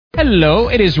Hello,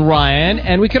 it is Ryan,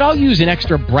 and we could all use an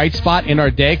extra bright spot in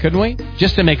our day, couldn't we?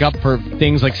 Just to make up for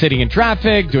things like sitting in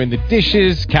traffic, doing the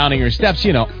dishes, counting your steps,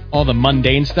 you know, all the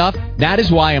mundane stuff. That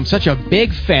is why I'm such a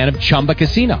big fan of Chumba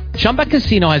Casino. Chumba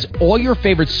Casino has all your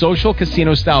favorite social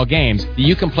casino-style games that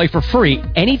you can play for free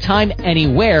anytime,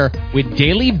 anywhere with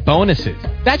daily bonuses.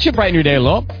 That should brighten your day a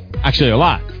little. Actually, a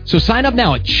lot. So sign up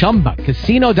now at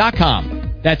ChumbaCasino.com.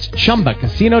 That's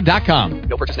ChumbaCasino.com.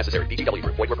 No purchase necessary. VGW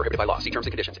Group. Void where prohibited by law. See terms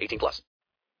and conditions. 18+.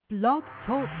 Blog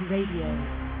Talk Radio.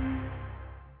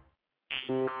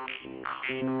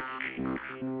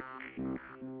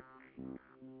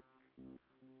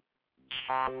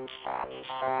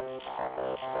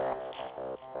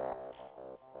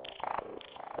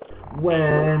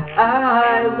 When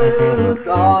I lose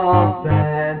all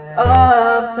sense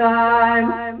of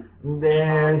time,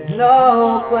 there's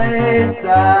no place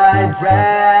I'd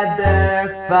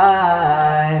rather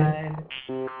find.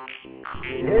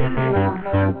 It's not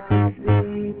hard to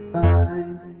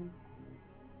define.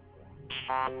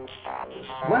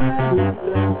 When I lose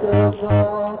sense of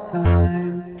all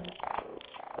time,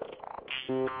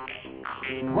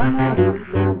 when I lose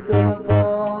sense of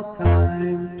all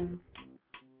time.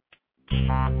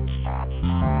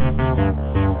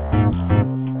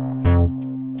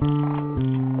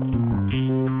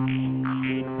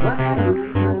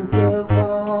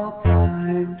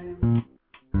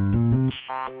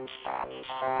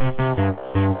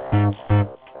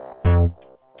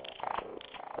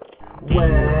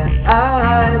 When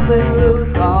I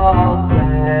lose all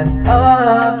sense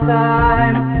of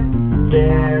time,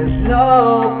 there's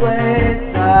no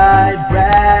place I'd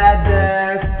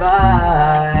rather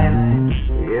find.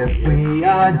 If we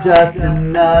are just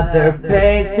another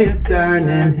page to turn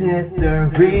in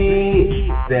history,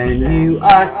 then you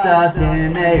are stuck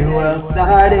in a world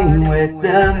starting with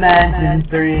Dimension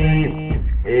 3.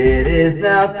 It is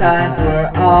now time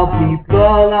for all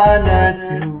people on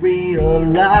earth to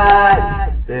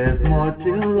realize there's more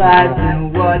to life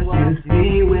than what you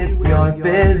see with your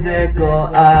physical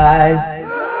eyes.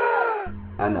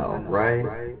 I know, right?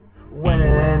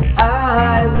 When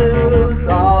I lose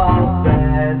all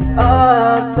sense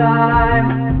of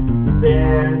time,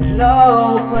 there's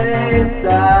no place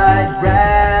I'd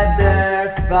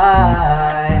rather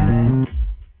find.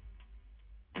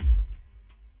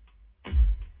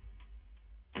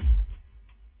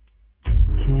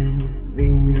 Can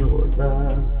feel the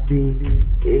beat,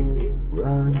 it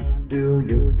runs through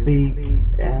your feet,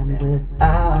 and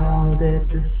without it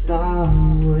the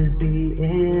song would be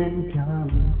incomplete.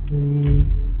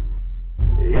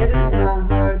 It is not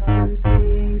hard to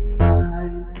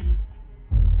define.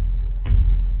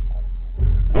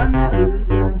 When I lose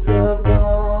sense of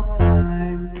all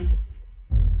time,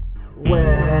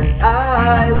 when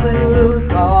I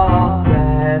lose all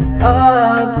sense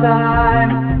of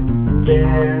time,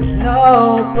 there's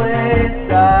no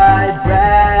place I'd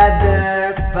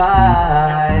rather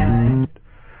find.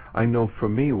 I know for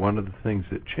me, one of the things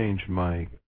that changed my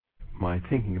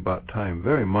thinking about time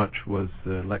very much was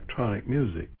the electronic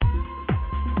music.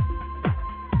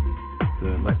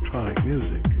 The electronic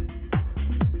music.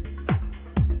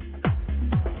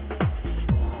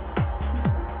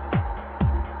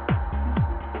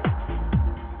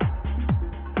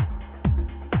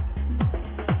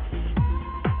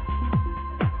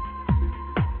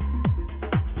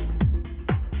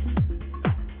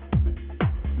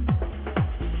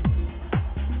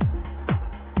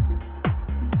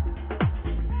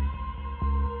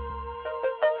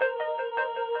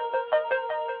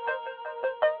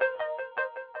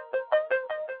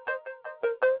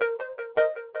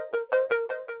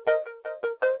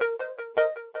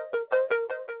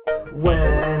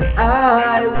 When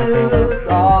I lose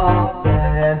all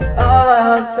sense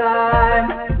of time,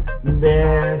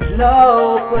 there's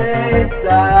no place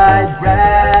I'd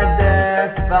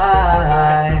rather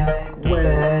find.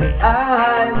 When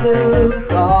I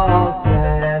lose all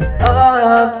sense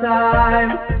of time,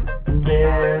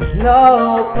 there's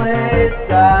no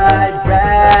place I'd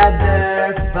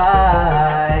rather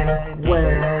find.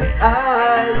 When I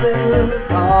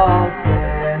lose all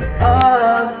sense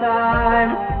of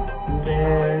time,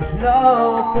 there's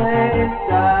no place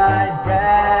I'd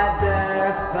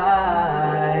rather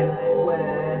find.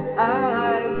 When I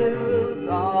lose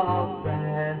all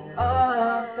sense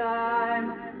of time,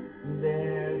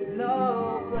 there's no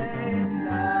place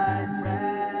I'd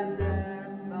rather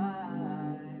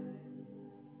find.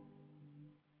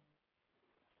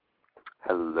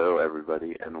 Hello,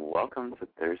 everybody, and welcome to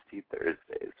Thirsty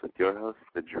Thursdays with your host,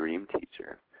 the Dream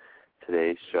Teacher.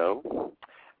 Today's show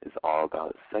is all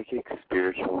about psychic,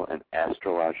 spiritual, and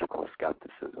astrological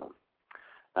skepticism.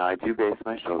 Now, I do base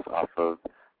my shows off of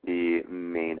the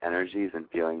main energies and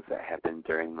feelings that happen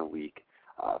during the week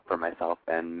for myself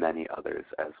and many others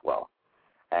as well.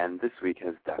 And this week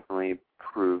has definitely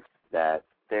proved that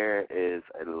there is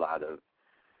a lot of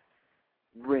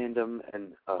random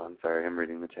and, I'm sorry, I'm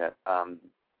reading the chat,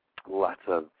 lots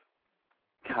of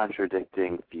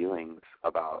contradicting feelings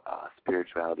about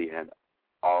spirituality and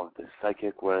all of the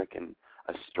psychic work and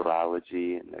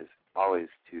astrology, and there's always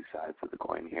two sides of the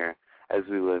coin here as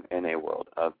we live in a world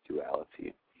of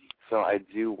duality. So I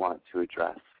do want to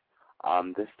address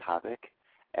this topic,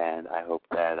 and I hope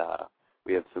that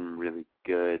we have some really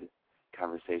good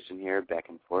conversation here, back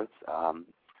and forth.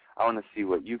 I want to see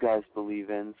what you guys believe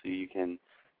in, so you can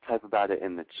type about it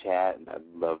in the chat, and I'd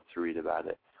love to read about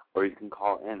it. Or you can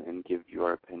call in and give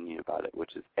your opinion about it,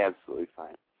 which is absolutely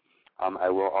fine. I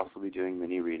will also be doing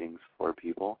mini readings for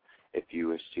people. If you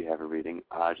wish to have a reading,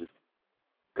 just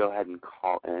go ahead and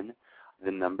call in.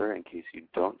 The number, in case you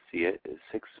don't see it, is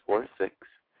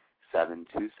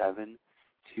 646-727-2870.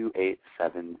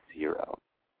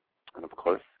 And, of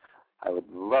course, I would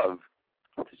love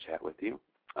to chat with you.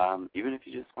 Even if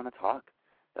you just want to talk,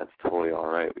 that's totally all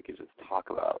right. We could just talk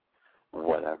about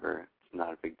whatever. It's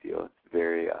not a big deal. It's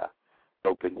very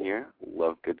open here.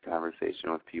 Love good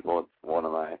conversation with people. It's one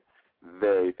of my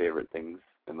very favorite things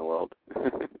in the world.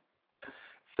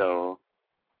 So,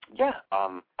 yeah,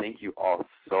 thank you all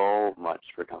so much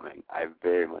for coming. I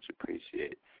very much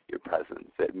appreciate your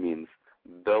presence. It means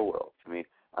the world to me.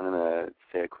 I'm going to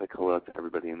say a quick hello to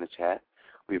everybody in the chat.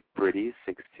 We have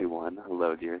Britty621.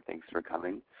 Hello, dear. Thanks for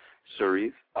coming.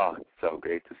 Sharif, oh, it's so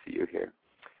great to see you here.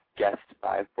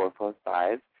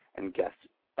 Guest5445 and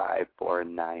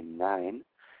Guest5499.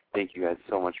 Thank you guys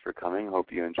so much for coming.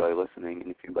 Hope you enjoy listening.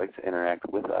 And if you'd like to interact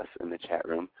with us in the chat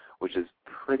room, which is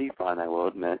pretty fun, I will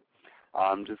admit,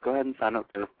 just go ahead and sign up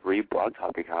for a free Blog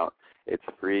Talk account. It's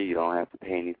free. You don't have to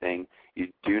pay anything. You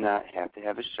do not have to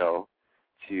have a show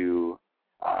to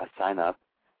sign up,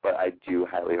 but I do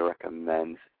highly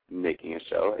recommend making a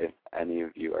show. If any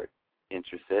of you are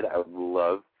interested, I would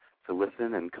love to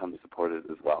listen and come support it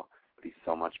as well. It would be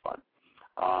so much fun.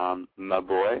 My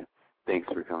boy,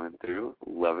 thanks for coming through.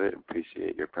 Love it.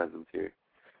 Appreciate your presence here.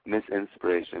 Miss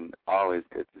Inspiration, always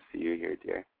good to see you here,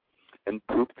 dear. And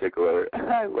Poop Tickler,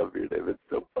 I love your name. It's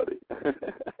so funny.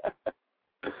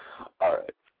 All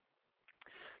right.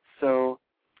 So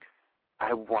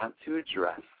I want to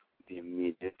address the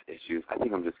immediate issues. I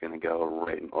think I'm just going to go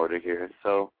right in order here.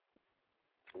 So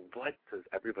what does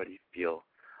everybody feel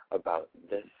about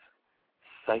this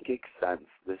psychic sense,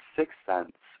 this sixth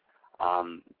sense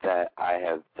that I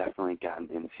have definitely gotten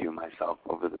into myself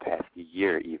over the past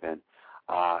year even?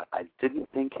 I didn't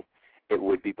think it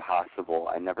would be possible.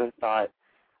 I never thought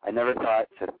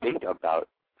to think about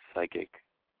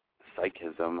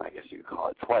psychism, I guess you could call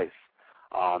it, twice,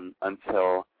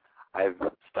 until I've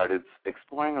started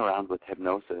exploring around with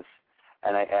hypnosis,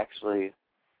 and I actually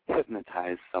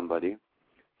hypnotized somebody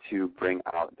to bring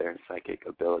out their psychic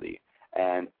ability.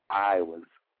 And I was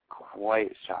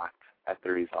quite shocked at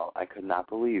the result. I could not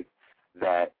believe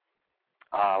that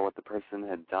what the person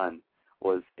had done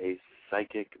was a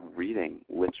psychic reading,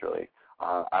 literally.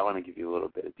 I want to give you a little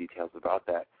bit of details about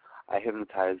that. I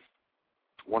hypnotized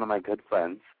one of my good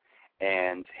friends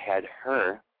and had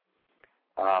her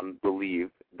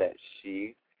believe that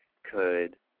she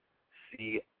could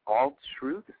see all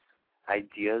truths,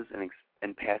 ideas,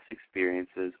 and past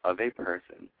experiences of a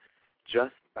person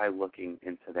just by looking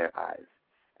into their eyes.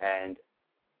 And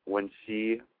when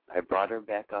I brought her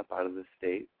back up out of the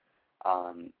state,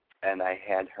 and I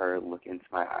had her look into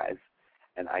my eyes,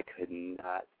 and I could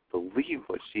not believe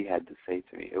what she had to say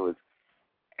to me. It was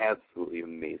absolutely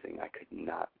amazing. I could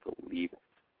not believe it.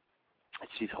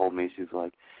 She told me, she's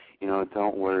like,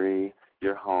 don't worry,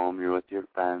 you're home, you're with your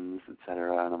friends,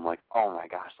 etc. And I'm like, oh my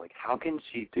gosh, like how can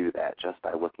she do that just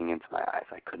by looking into my eyes?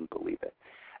 I couldn't believe it.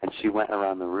 And she went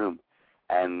around the room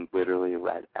and literally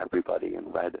read everybody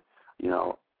and read,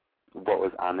 what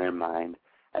was on their mind.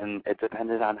 And it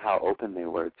depended on how open they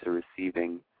were to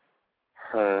receiving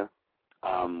her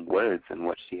words and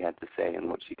what she had to say and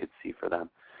what she could see for them.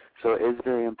 So it is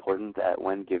very important that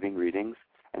when giving readings,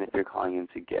 and if you're calling in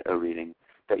to get a reading,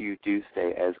 that you do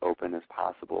stay as open as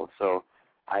possible so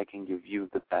I can give you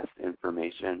the best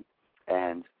information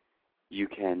and you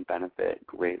can benefit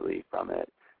greatly from it.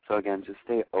 So again, just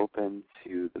stay open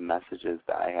to the messages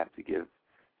that I have to give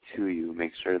to you.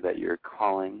 Make sure that you're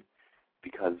calling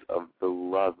because of the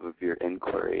love of your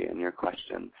inquiry and your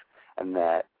questions, and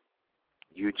that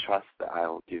you trust that I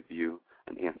will give you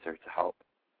an answer to help.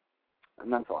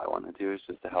 And that's all I want to do, is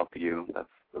just to help you.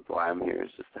 That's why I'm here, is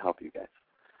just to help you guys.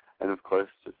 and of course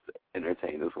just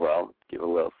entertain as well, give a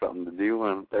little something to do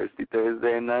on Thirsty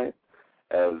Thursday night,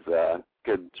 as a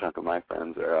good chunk of my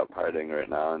friends are out partying right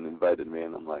now and invited me,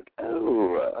 and I'm like,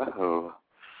 oh,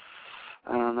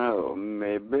 I don't know,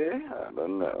 maybe, I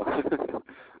don't know.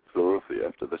 So we'll see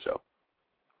after the show.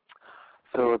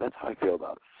 So that's how I feel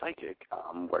about psychic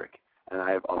work, and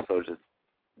I've also just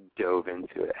dove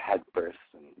into it headfirst,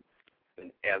 and it's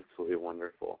been absolutely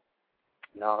wonderful.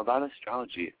 Now, about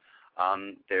astrology,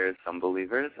 there's some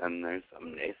believers and there's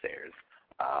some naysayers.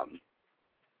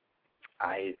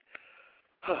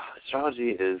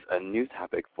 Astrology is a new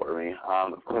topic for me.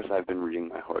 Of course, I've been reading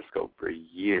my horoscope for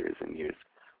years and years,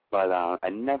 but I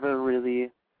never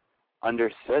really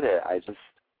understood it.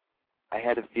 I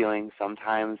had a feeling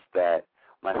sometimes that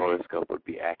my horoscope would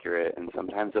be accurate and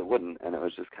sometimes it wouldn't, and it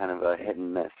was just kind of a hit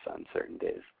and miss on certain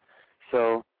days.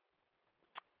 So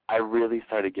I really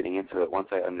started getting into it once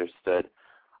I understood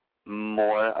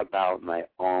more about my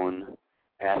own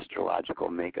astrological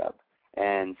makeup,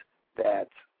 and that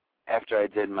after I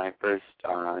did my first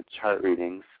chart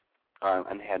readings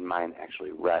and had mine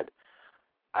actually read,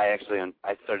 I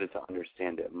started to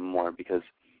understand it more, because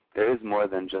there is more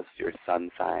than just your sun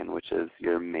sign, which is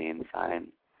your main sign,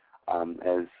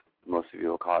 as most of you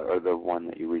will call it, or the one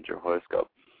that you read your horoscope.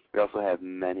 We also have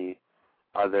many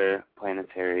other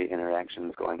planetary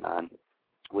interactions going on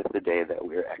with the day that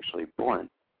we're actually born.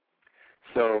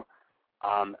 So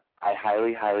I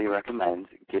highly, highly recommend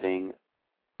getting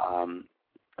an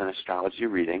astrology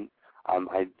reading.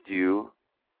 I do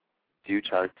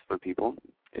charts for people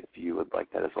if you would like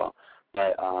that as well.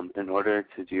 But in order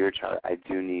to do your chart, I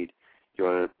do need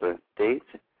your birth date,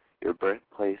 your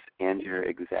birthplace, and your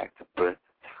exact birth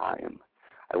time.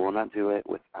 I will not do it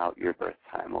without your birth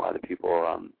time. A lot of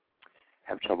people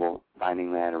have trouble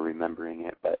finding that or remembering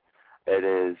it, but it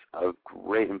is of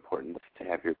great importance to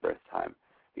have your birth time,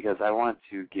 because I want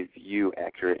to give you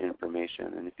accurate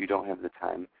information, and if you don't have the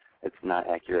time, it's not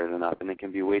accurate enough, and it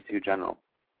can be way too general.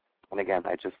 And again,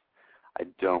 I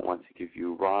don't want to give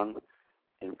you wrong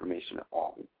information at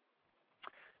all.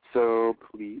 So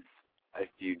please, if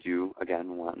you do,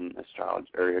 again, want an astrology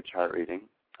or a chart reading,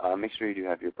 make sure you do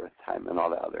have your birth time and all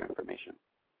that other information.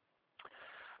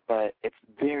 But it's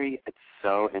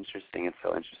so interesting. It's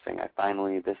so interesting. I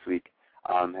finally, this week,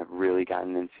 have really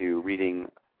gotten into reading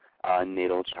a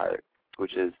natal chart,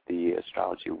 which is the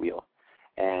astrology wheel.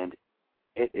 And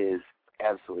it is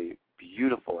absolutely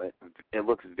beautiful. It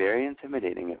looks very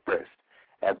intimidating at first,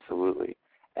 absolutely.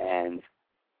 And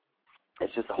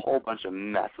it's just a whole bunch of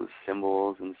mess with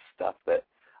symbols and stuff that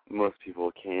most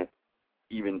people can't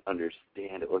even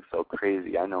understand. It looks so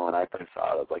crazy. I know when I first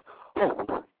saw it, I was like, oh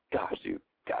my gosh, you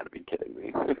got to be kidding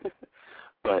me.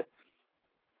 But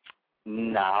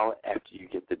now, after you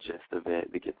get the gist of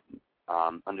it,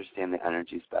 understand the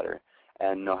energies better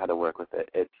and know how to work with it,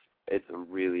 it's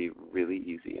really, really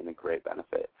easy and a great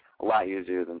benefit. A lot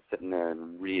easier than sitting there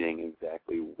and reading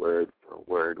exactly word for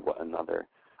word what another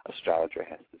astrologer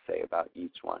has to say about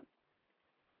each one.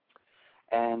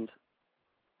 And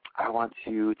I want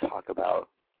to talk about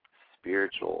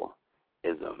spiritualism.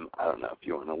 I don't know if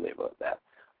you want to label it that,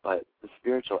 but the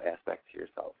spiritual aspect to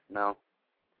yourself. Now,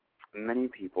 many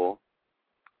people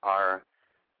are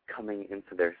coming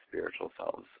into their spiritual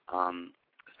selves,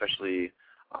 especially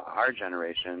our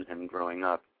generation and growing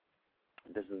up.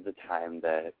 This is the time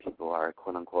that people are,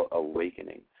 quote-unquote,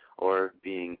 awakening or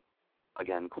being,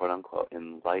 again, quote-unquote,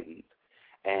 enlightened.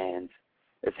 And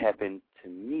it's happened to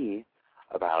me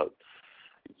about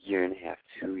a year and a half,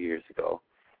 2 years ago,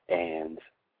 and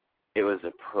it was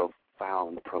a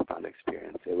profound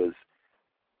experience. It was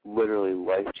literally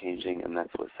life-changing, and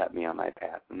that's what set me on my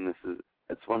path. And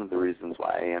it's one of the reasons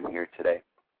why I am here today.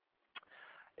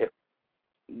 It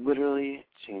literally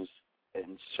changed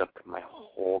and shook my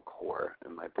whole core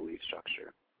and my belief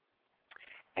structure.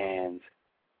 And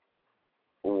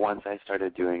once I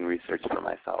started doing research for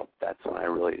myself, that's when I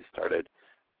really started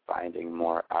finding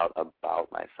more out about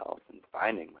myself and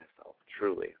finding myself,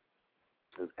 truly.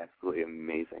 It was absolutely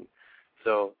amazing.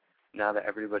 So now that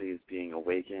everybody is being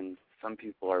awakened, some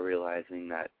people are realizing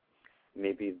that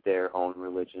maybe their own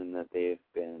religion that they've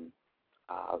been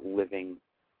living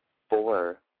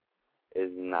for is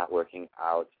not working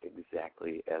out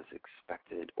exactly as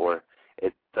expected, or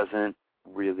it doesn't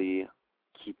really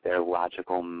keep their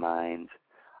logical mind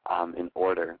in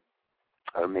order,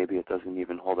 or maybe it doesn't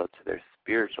even hold up to their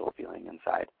spiritual feeling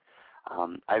inside.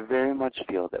 I very much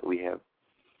feel that we have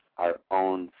our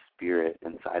own spirit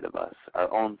inside of us,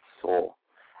 our own soul,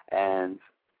 and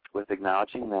with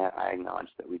acknowledging that, I acknowledge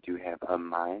that we do have a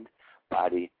mind,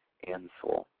 body, and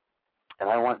soul. And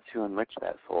I want to enrich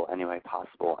that soul any way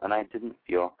possible. And I didn't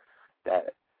feel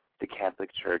that the Catholic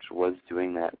Church was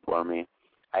doing that for me,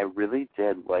 I really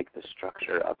did like the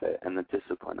structure of it and the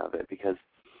discipline of it, because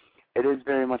it is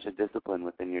very much a discipline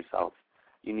within yourself.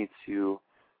 You need to,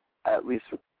 at least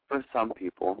for some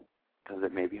people, because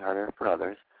it may be harder for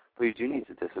others, but you do need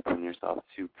to discipline yourself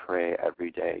to pray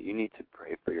every day. You need to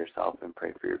pray for yourself and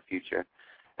pray for your future.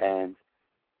 And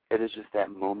it is just that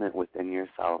moment within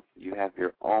yourself. You have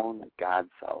your own God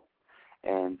self.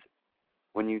 And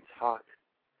when you talk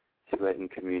to it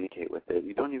and communicate with it,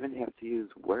 you don't even have to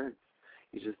use words.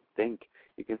 You just think.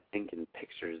 You can think in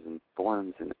pictures and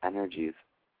forms and energies,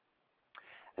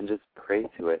 and just pray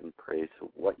to it and pray to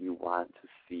what you want to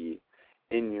see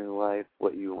in your life,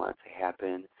 what you want to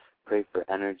happen. Pray for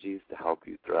energies to help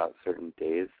you throughout certain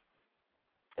days.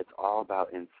 It's all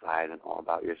about inside and all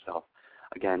about yourself.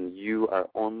 Again, you are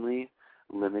only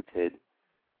limited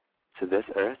to this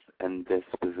earth and this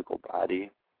physical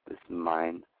body, this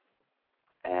mind,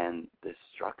 and this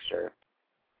structure.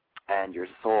 And your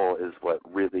soul is what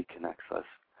really connects us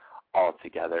all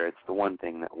together. It's the one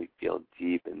thing that we feel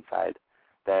deep inside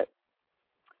that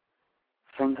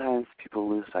sometimes people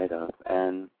lose sight of,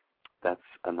 and that's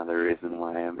another reason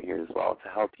why I'm here as well, to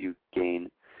help you gain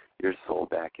your soul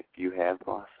back if you have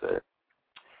lost it,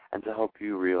 and to help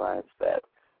you realize that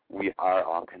we are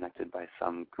all connected by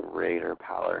some greater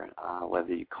power,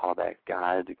 whether you call that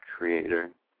God,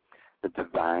 Creator, the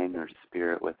divine, or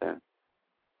spirit within.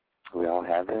 We all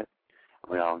have it.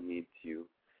 We all need to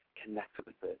connect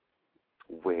with it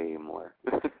way more.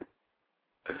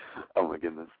 Oh my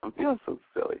goodness, I'm feeling so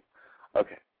silly.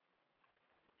 Okay.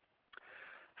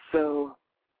 So,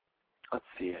 let's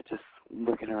see, just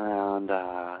looking around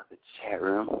the chat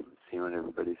room, seeing what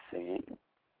everybody's saying.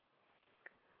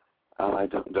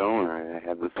 Don't worry, I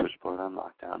have the switchboard on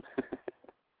lockdown.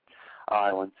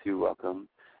 I want to welcome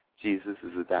Jesus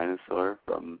is a Dinosaur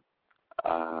from,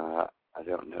 I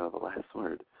don't know the last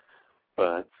word,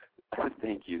 but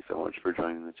thank you so much for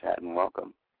joining the chat and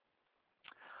welcome.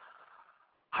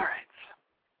 All right,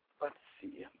 let's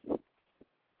see.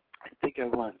 I think I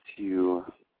want to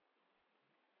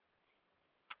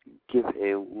give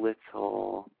a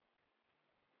little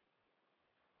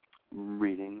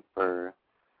reading for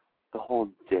the whole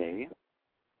day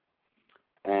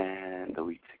and the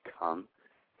week to come.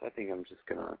 So I think I'm just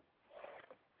going to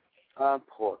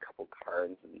pull a couple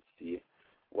cards and see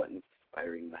what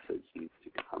inspiring message needs to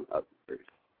come up first.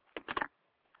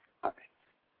 All right.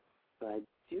 So I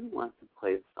do want to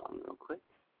play a song real quick.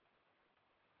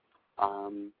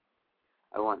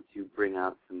 I want to bring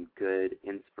out some good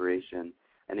inspiration.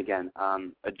 And again,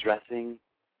 addressing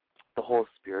the whole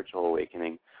spiritual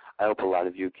awakening. I hope a lot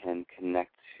of you can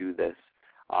connect to this.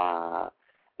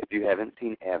 If you haven't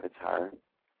seen Avatar,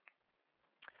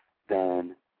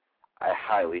 then I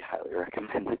highly, highly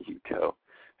recommend that you go,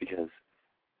 because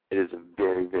it is a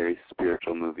very, very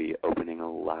spiritual movie, opening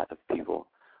a lot of people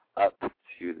up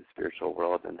to the spiritual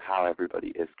world and how everybody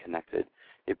is connected.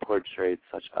 It portrayed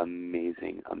such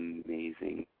amazing,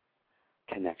 amazing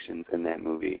connections in that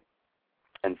movie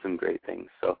and some great things.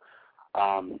 So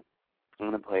I'm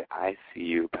going to play I See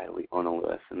You by Leona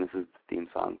Lewis, and this is the theme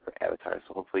song for Avatar.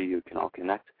 So hopefully you can all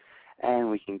connect and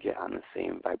we can get on the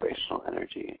same vibrational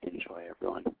energy. Enjoy,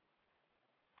 everyone.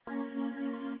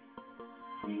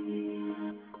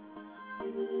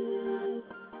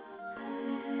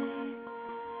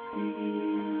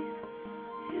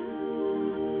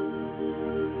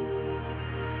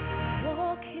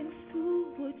 Walking through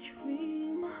a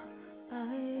dream,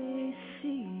 I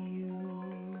see you.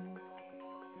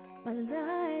 My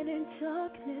light in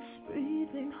darkness,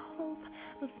 breathing hope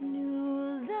of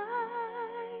new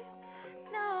life.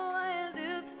 Now I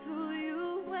live through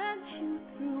you and you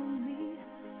through me,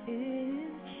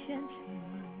 enchanting.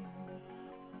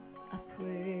 I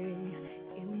pray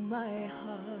in my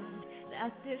heart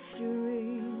that this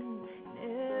dream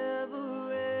never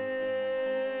ends.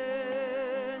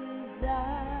 I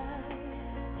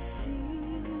see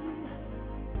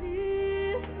me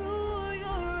through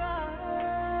your eyes,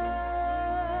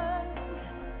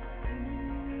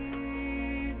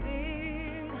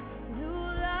 breathing new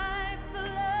life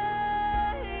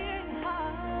flying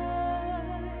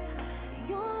high.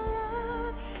 Your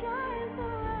love shines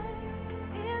bright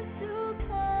into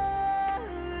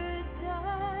paradise.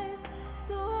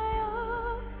 So I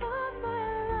offer my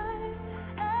life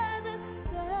as a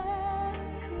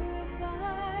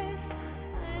sacrifice.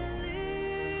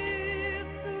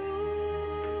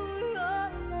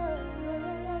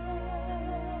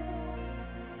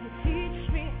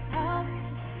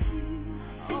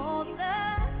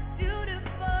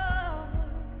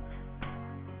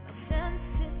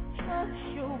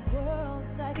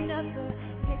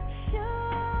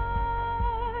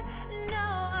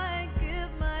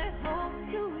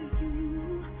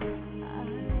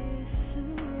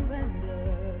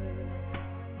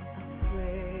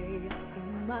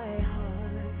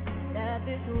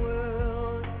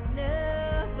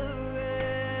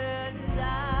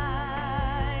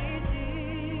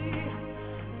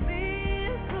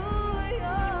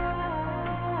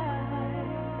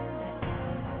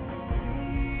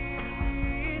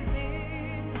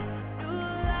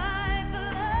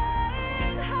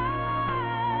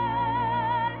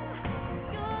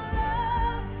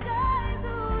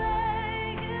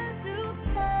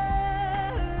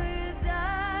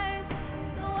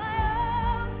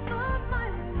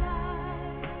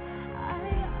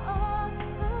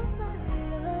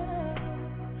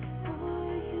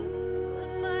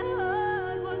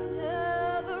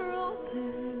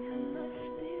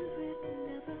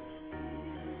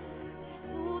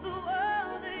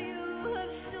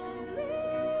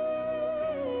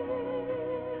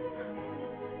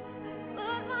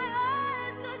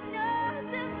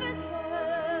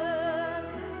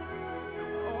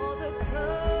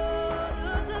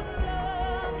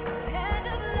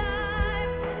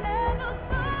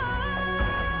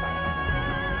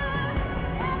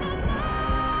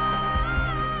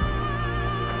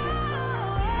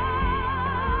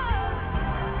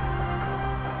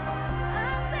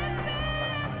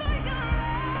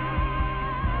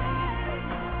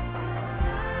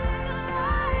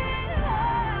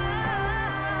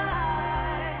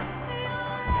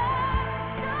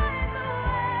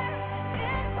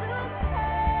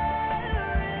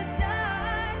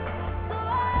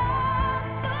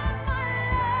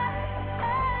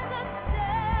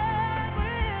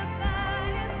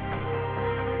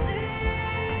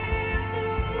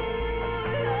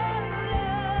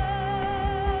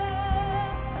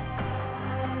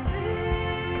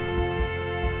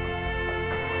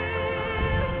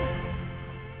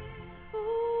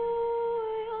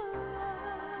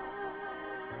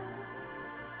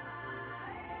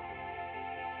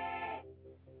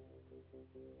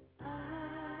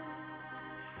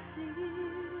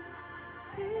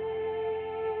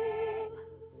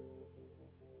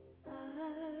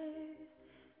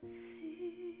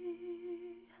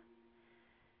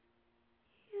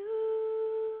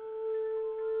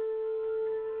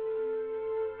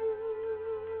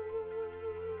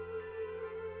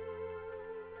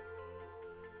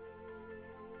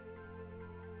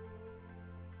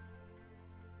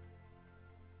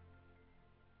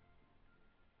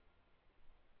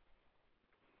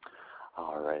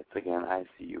 All right. So again, I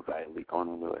See You by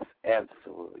Leona Lewis.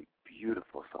 Absolutely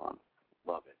beautiful song.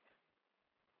 Love it.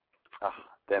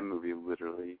 That movie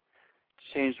literally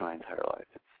changed my entire life.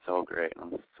 It's so great,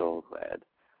 and I'm so glad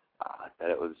that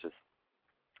it was just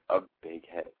a big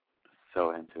hit.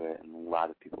 So into it, and a lot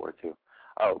of people were too.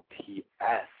 Oh,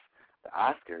 P.S. The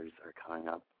Oscars are coming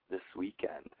up this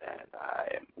weekend, and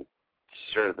I am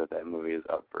sure that movie is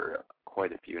up for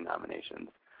quite a few nominations.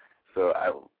 So I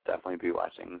will definitely be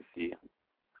watching to see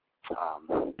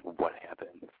what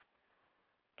happens.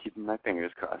 Keeping my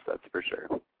fingers crossed, that's for sure.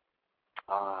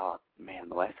 Man,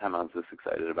 the last time I was this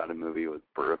excited about a movie was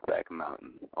Brokeback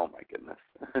Mountain. Oh my goodness.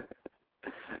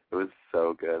 It was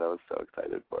so good. I was so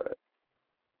excited for it.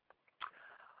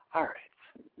 All right.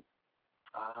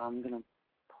 I'm going to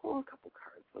pull a couple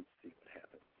cards. Let's see what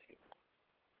happens here.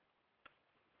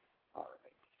 All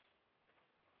right.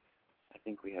 I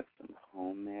think we have some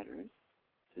home matters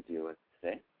to deal with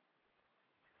today.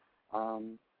 All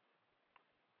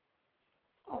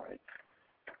right.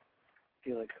 I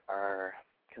feel like our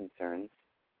concerns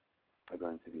are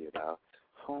going to be about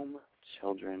home,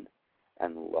 children,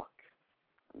 and luck.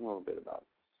 A little bit about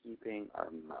keeping our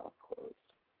mouth closed.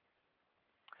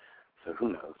 So who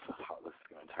knows how this is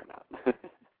going to turn out.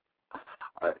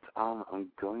 All right,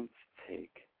 I'm going to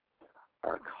take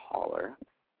our caller.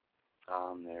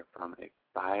 They're from a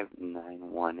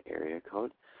 591 area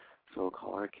code. So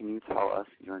caller, can you tell us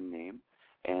your name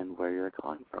and where you're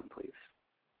calling from, please?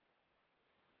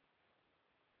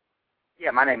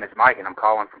 Yeah, my name is Mike, and I'm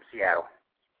calling from Seattle.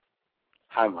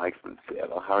 Hi, Mike from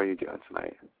Seattle. How are you doing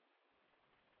tonight?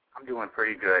 I'm doing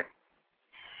pretty good.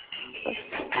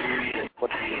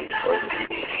 What's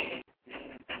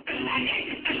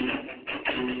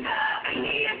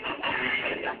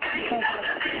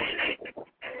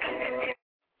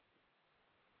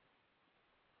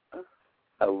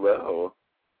Hello.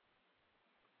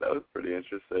 That was pretty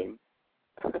interesting.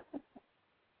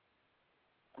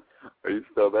 Are you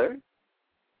still there?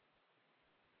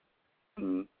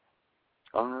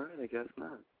 All right, I guess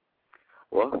not.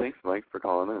 Well, thanks, Mike, for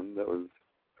calling in. That was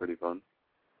pretty fun.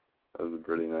 That was a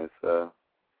pretty nice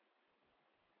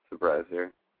surprise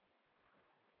here.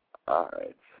 All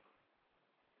right.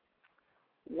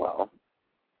 Well,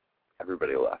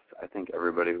 everybody left. I think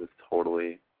everybody was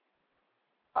totally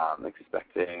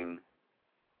expecting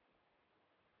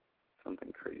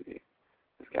something crazy.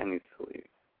 This guy needs to leave.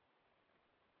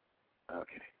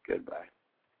 Okay, goodbye.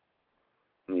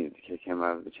 Needed to kick him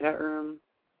out of the chat room.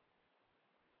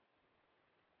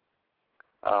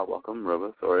 Welcome,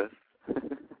 Robosaurus.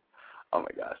 Oh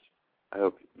my gosh. I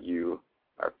hope you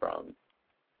are from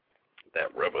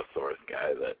that Robosaurus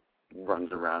guy that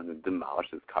runs around and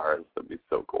demolishes cars. That'd be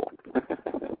so cool.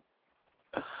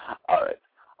 All right.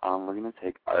 We're going to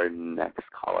take our next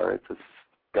caller. It's a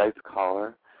Skype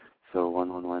caller. So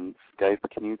 111 Skype.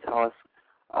 Can you tell us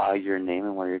your name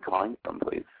and where you're calling from,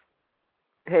 please?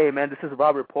 Hey, man, this is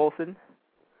Robert Paulson.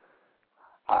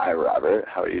 Hi, Robert.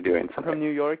 How are you doing tonight? I'm from New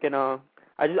York, and I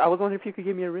was wondering if you could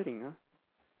give me a reading, huh?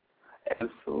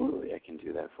 Absolutely, I can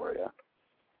do that for you.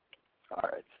 All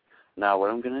right. Now, what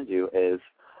I'm going to do is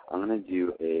I'm going to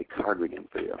do a card reading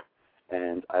for you,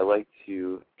 and I like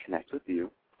to connect with you.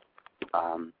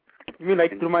 You mean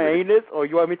like through my anus, or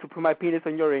you want me to put my penis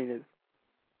on your anus?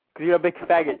 Because you're a big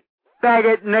faggot.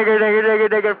 Faggot, nigger,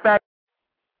 faggot.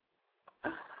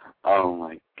 Oh,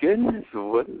 my goodness,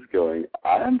 what is going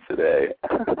on today?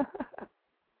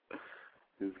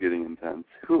 This is getting intense.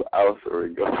 Who else are we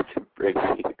going to bring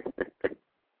here?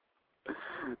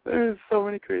 There's so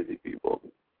many crazy people.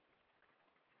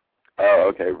 Oh,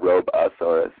 okay,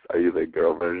 Robosaurus. Are you the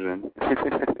girl version?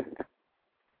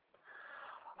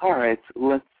 All right,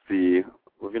 let's see.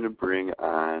 We're going to bring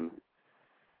on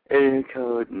area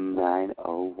code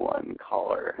 901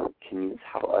 caller. Can you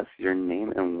tell us your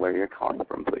name and where you're calling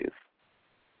from, please?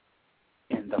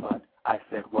 In the butt. I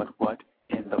said what?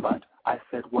 In the butt. I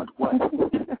said what?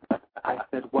 I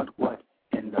said what?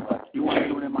 In the butt. You want to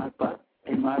do it in my butt?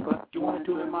 In my butt? You want to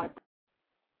do it in my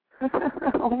butt?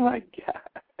 Oh, my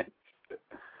gosh.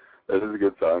 That is a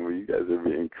good song, but you guys are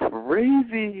being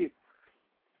crazy.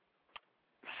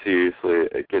 Seriously,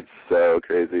 it gets so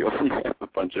crazy when you have a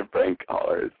bunch of prank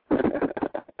callers.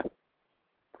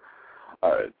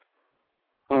 All right.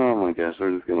 Oh, my gosh,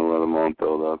 we're just going to let them all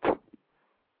build up.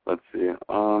 Let's see.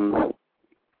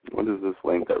 What is this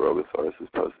link that Robosaurus is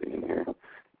posting in here?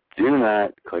 Do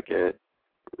not click it.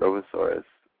 Robosaurus,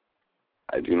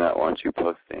 I do not want you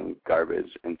posting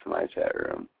garbage into my chat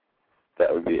room.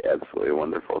 That would be absolutely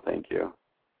wonderful. Thank you.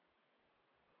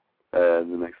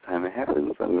 The next time it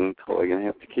happens, I'm totally going to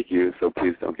have to kick you, so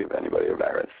please don't give anybody a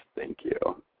virus. Thank you.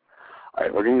 All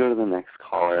right, we're going to go to the next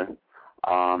caller.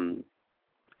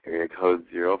 Area code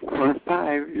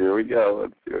 045. Here we go.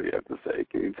 Let's see what you have to say.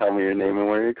 Can you tell me your name and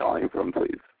where you're calling from,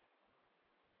 please?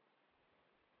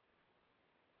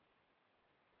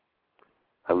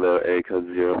 Hello, area code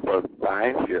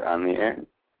 045. You're on the air.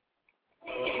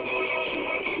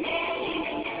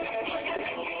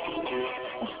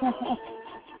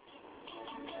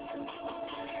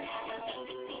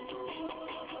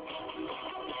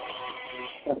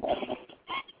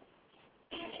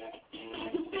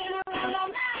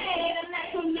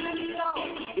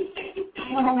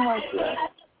 Oh my God.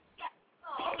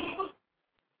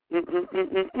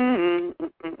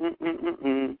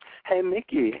 Hey,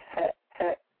 Mickey.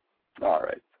 Hey. All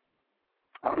right.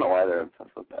 I don't know why they're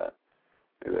obsessed with that.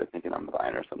 Maybe they're thinking I'm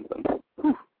Vine or something.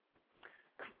 Whew.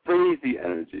 Crazy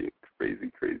energy.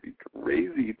 Crazy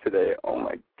today. Oh,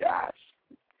 my gosh.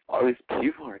 All these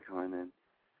people are coming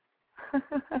in.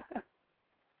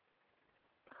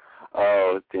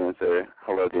 Oh, Dancer.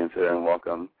 Hello, Dancer, and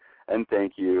welcome. And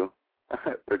thank you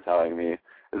for telling me.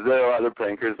 Is there a lot of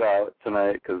prankers out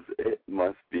tonight? Because it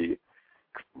must be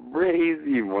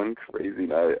crazy, one crazy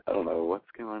night. I don't know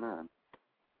what's going on.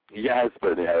 Yes,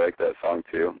 Brittany, I like that song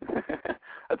too.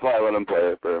 That's why I let him play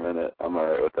it for a minute. I'm all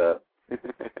right with that.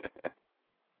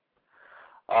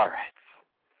 All right.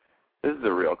 This is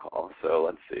a real call, so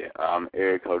let's see.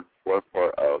 Area code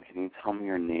 440. Can you tell me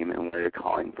your name and where you're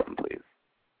calling from, please?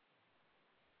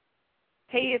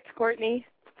 Hey, it's Courtney.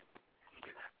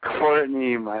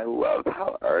 Courtney, my love,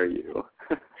 how are you?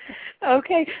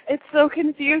 Okay, it's so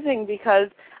confusing because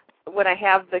when I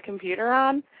have the computer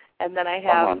on and then I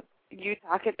have you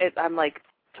talking, I'm like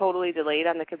totally delayed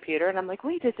on the computer, and I'm like,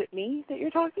 wait, is it me that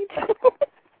you're talking to?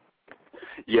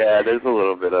 Yeah, there's a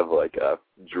little bit of like a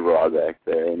drawback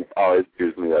there, and it always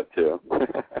screws me up too.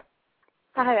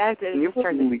 I have to just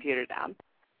turn the computer down.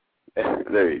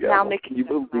 There you go. Now making sense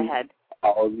in my head.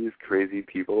 All these crazy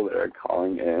people that are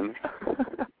calling in.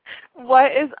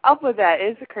 What is up with that?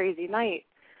 It's a crazy night.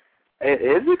 It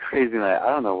is a crazy night. I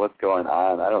don't know what's going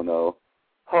on. I don't know.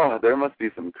 Oh, there must be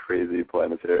some crazy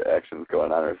planetary actions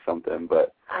going on or something.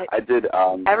 But I did.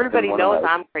 Everybody knows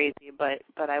I'm crazy, but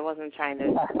I wasn't trying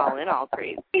to call in all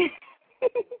crazy.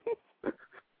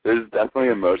 There's definitely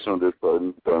emotional discord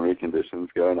and stormy conditions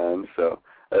going on, so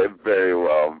it very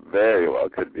well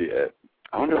could be it.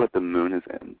 I wonder what the moon is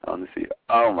in. I want to see.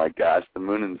 Oh my gosh, the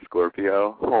moon in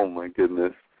Scorpio. Oh my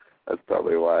goodness, that's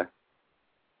probably why.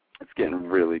 It's getting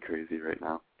really crazy right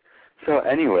now. So,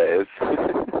 anyways,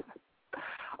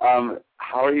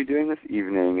 how are you doing this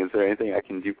evening? Is there anything I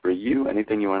can do for you?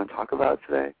 Anything you want to talk about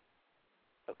today?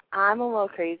 I'm a little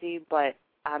crazy, but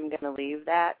I'm going to leave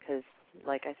that because,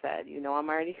 like I said, you know I'm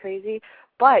already crazy.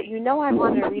 But you know I've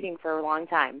wanted a reading for a long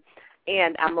time.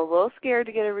 And I'm a little scared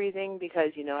to get a reading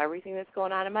because you know everything that's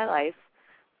going on in my life.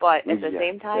 But at the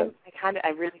same time, I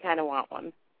really kind of want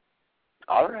one.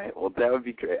 All right. Well, that would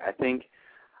be great. I think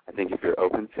if you're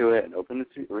open to it and open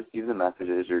to receive the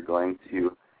messages, you're going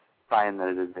to find that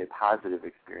it is a positive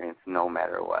experience no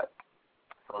matter what.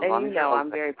 So and you know I'm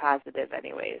very positive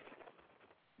anyways.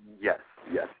 Yes,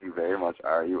 you very much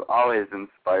are. You always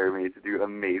inspire me to do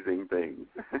amazing things.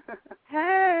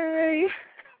 Hey!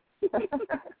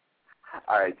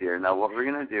 All right, dear. Now what we're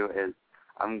going to do is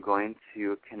I'm going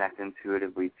to connect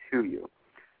intuitively to you.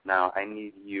 Now I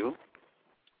need you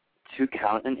to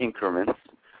count in increments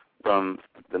from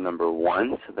the number 1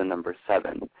 to the number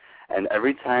 7. And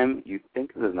every time you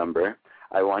think of the number,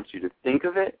 I want you to think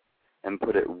of it and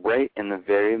put it right in the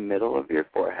very middle of your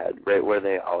forehead, right where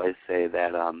they always say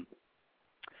that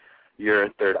your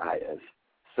third eye is.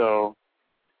 So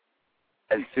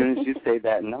as soon as you say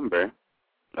that number,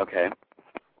 okay,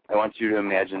 I want you to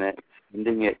imagine it,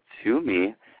 sending it to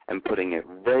me and putting it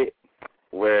right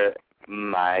where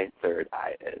my third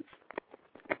eye is.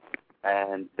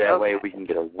 And that way we can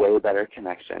get a way better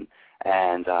connection.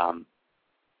 And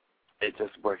it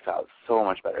just works out so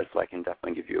much better, so I can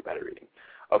definitely give you a better reading.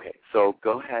 Okay, so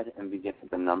go ahead and begin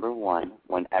with the number 1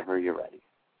 whenever you're ready.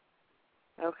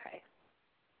 Okay.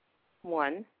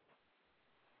 1,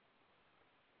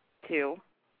 2,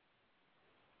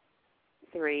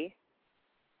 3,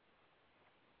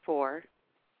 4,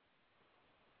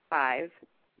 5,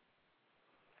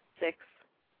 6,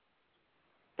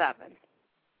 7.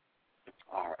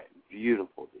 All right,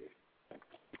 beautiful, dear.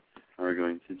 And we're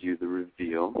going to do the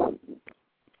reveal.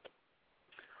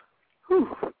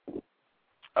 Whew.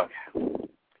 Okay.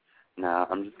 Now,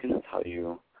 I'm just going to tell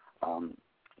you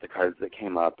the cards that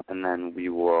came up, and then we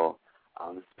will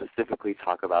specifically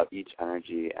talk about each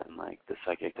energy and, like, the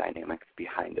psychic dynamics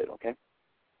behind it, okay?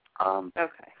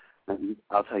 Okay. And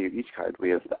I'll tell you each card. We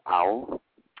have the Owl,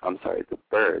 the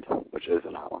bird, which is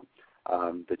an owl,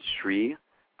 the tree,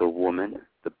 the woman,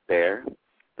 the bear,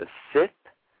 the Sith,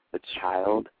 the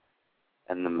child,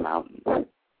 and the mountain. All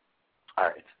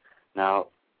right. Now,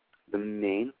 the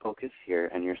main focus here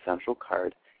and your central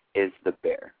card is the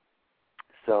bear.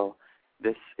 So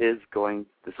this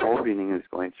whole reading is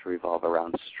going to revolve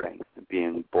around strength,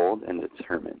 being bold and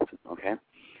determined, okay?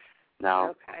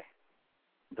 Now,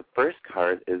 the first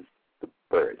card is the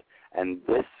bird, and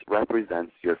this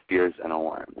represents your fears and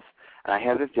alarms. And I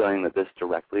have a feeling that this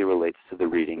directly relates to the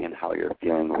reading and how you're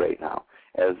feeling right now,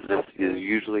 as this is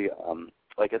usually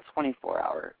like a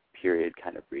 24-hour period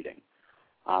kind of reading.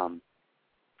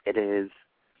 It is,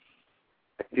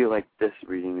 I feel like this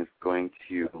reading is going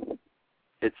to,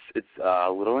 it's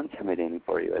a little intimidating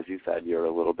for you. As you said, you're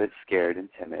a little bit scared and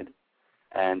timid.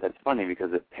 And that's funny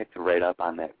because it picked right up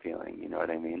on that feeling, you know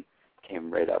what I mean?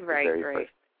 Came right up the very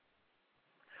first.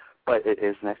 But it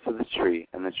is next to the tree,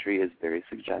 and the tree is very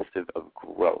suggestive of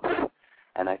growth.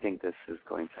 And I think this is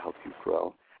going to help you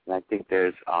grow. And I think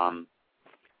there's,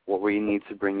 what we need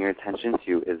to bring your attention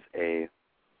to is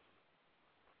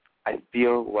I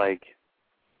feel like,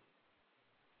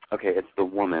 it's the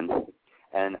woman.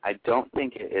 And I don't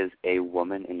think it is a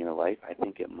woman in your life. I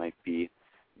think it might be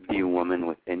the woman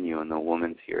within you and the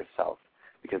woman to yourself.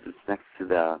 Because it's next to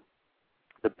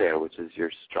the bear, which is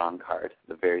your strong card,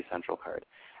 the very central card.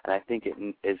 And I think it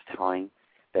is telling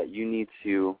that you need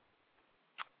to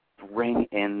bring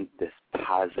in this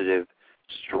positive,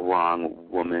 strong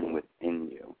woman within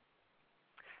you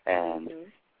and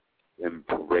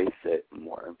embrace it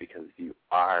more because you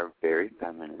are very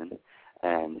feminine.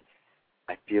 And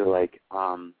I feel like,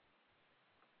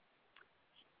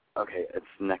 it's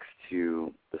next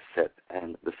to the Sith,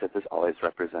 and the Sith is always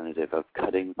representative of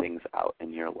cutting things out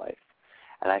in your life.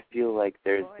 And I feel like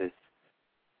there's this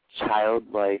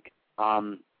childlike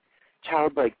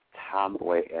tomboy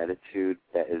attitude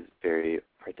that is very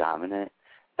predominant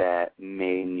that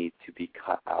may need to be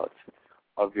cut out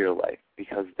of your life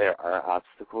because there are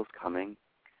obstacles coming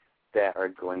that are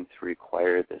going to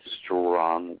require this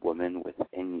strong woman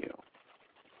within you.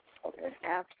 Okay?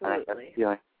 Absolutely. And I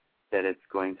feel that it's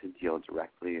going to deal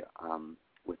directly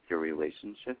with your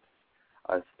relationships,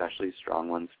 especially strong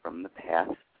ones from the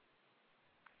past.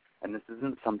 And this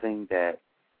isn't something that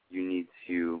you need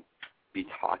to be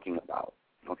talking about,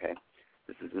 okay?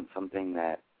 This isn't something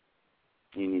that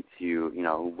you need to,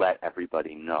 let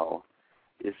everybody know.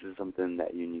 This is something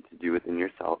that you need to do within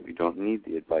yourself. You don't need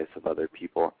the advice of other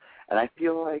people. And I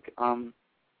feel like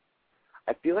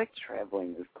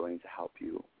traveling is going to help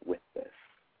you with this.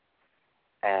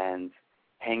 And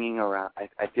hanging around,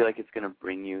 I feel like it's going to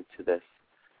bring you to this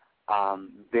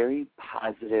very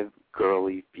positive,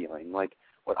 girly feeling. Like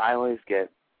what I always get,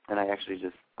 and I actually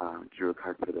just drew a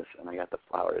card for this, and I got the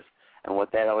flowers. And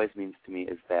what that always means to me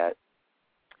is that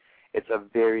it's a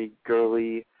very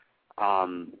girly,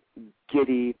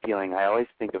 giddy feeling. I always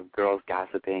think of girls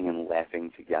gossiping and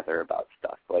laughing together about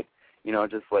stuff. Like,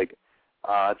 just like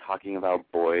talking about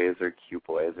boys or cute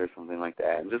boys or something like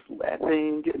that, and just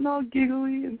laughing, getting all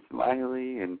giggly and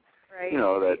smiley, and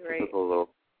that typical little.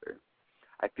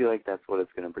 I feel like that's what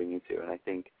it's going to bring you to, and I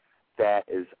think that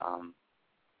is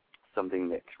something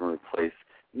that can replace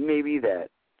maybe that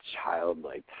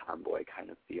childlike tomboy kind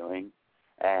of feeling,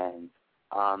 and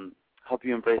help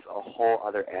you embrace a whole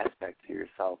other aspect to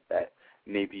yourself that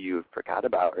maybe you forgot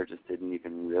about or just didn't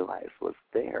even realize was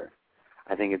there.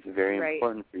 I think it's very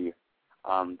important for you.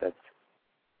 That's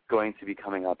going to be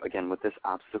coming up, again, with this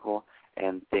obstacle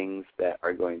and things that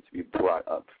are going to be brought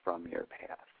up from your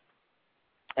past.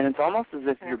 And it's almost as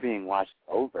if you're being watched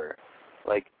over.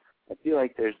 Like, I feel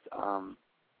like there's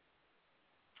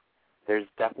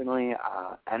definitely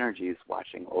energies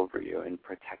watching over you and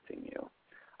protecting you.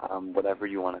 Whatever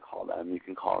you want to call them. You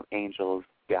can call them angels,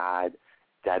 God,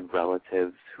 dead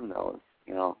relatives, who knows?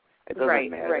 It doesn't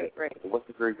matter.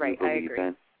 Whatever you believe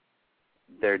in,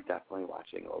 they're definitely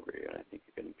watching over you, and I think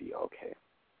you're going to be okay.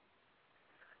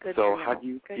 Good so how do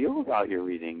you feel about your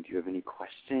reading? Do you have any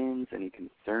questions, any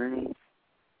concerns?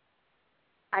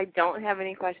 I don't have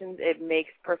any questions. It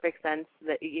makes perfect sense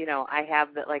that, I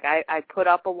have that, like, I put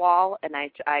up a wall, and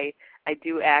I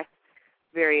do act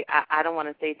very, I don't want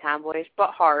to say tomboyish, but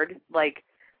hard, like,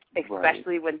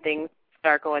 especially when things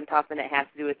start going tough and it has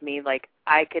to do with me. Like,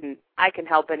 I can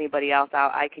help anybody else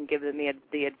out. I can give them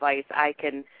the advice. I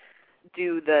can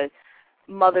do the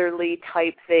motherly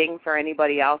type thing for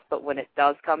anybody else, but when it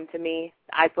does come to me,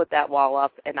 I put that wall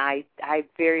up, and I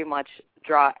very much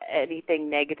draw anything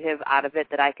negative out of it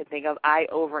that I can think of. I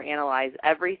overanalyze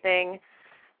everything.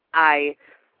 I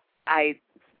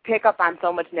pick up on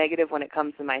so much negative when it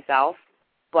comes to myself,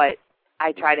 but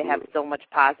I try to have so much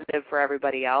positive for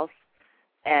everybody else.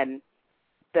 And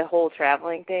the whole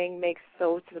traveling thing makes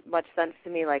so much sense to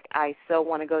me. Like, I so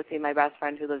want to go see my best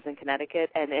friend who lives in Connecticut,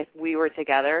 and if we were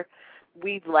together,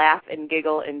 we'd laugh and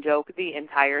giggle and joke the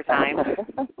entire time.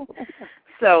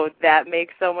 So that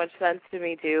makes so much sense to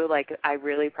me, too. Like, I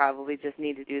really probably just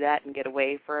need to do that and get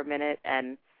away for a minute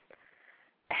and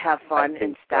have fun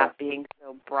and stop being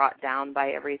so brought down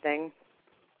by everything.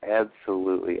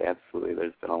 Absolutely, absolutely.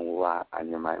 There's been a lot on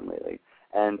your mind lately.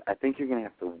 And I think you're going to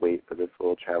have to wait for this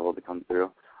little travel to come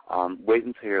through. Wait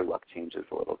until your luck changes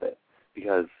a little bit.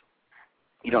 Because,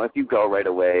 if you go right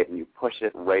away and you push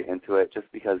it right into it,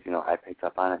 just because, I picked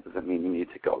up on it doesn't mean you need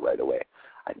to go right away.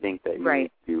 I think that you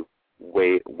need to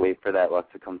wait for that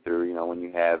luck to come through, when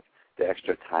you have the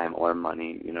extra time or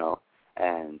money,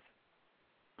 and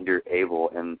you're able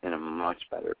in a much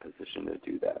better position to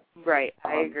do that. Right.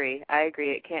 I agree.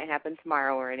 It can't happen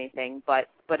tomorrow or anything, but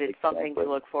it's something to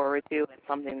look forward to and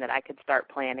something that I could start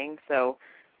planning, so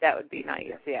that would be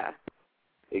nice, yeah.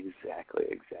 Exactly.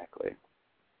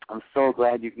 I'm so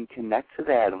glad you can connect to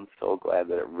that. I'm so glad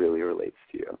that it really relates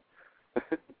to you.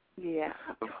 Yeah,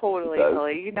 totally. I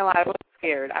was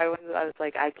scared. I was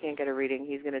like, I can't get a reading.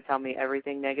 He's going to tell me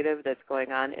everything negative that's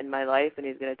going on in my life, and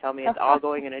he's going to tell me it's all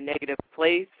going in a negative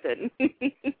place. And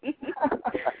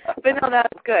but no,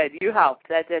 that's good. You helped.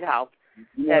 That did help.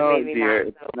 That made me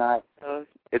dear, not.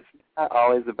 It's not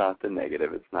always about the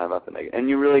negative. It's not about the negative. And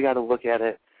you really got to look at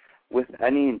it with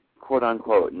any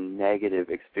quote-unquote negative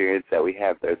experience that we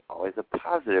have. There's always a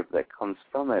positive that comes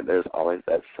from it. There's always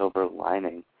that silver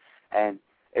lining. And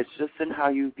it's just in how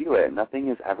you view it. Nothing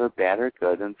is ever bad or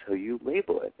good until you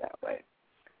label it that way.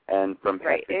 And from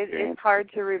past experience, it's hard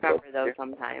to remember, though,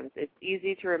 sometimes. It's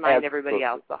easy to remind everybody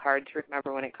else, but hard to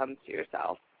remember when it comes to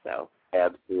yourself. So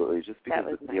absolutely, just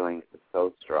because the feeling is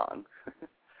so strong.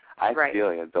 I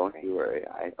feel you. Don't you worry.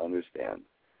 I understand.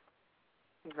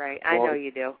 Right. I know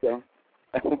you do. Yeah.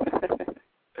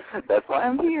 That's why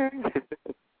I'm here.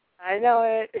 I know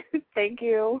it. Thank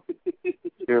you.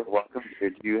 You're welcome.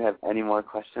 Do you have any more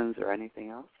questions or anything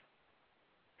else?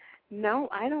 No,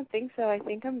 I don't think so. I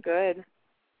think I'm good.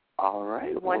 All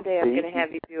right. One day I'm going to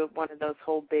have you do one of those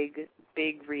whole big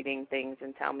reading things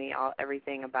and tell me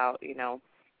everything about,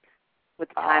 with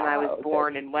the time I was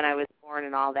born and when I was born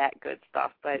and all that good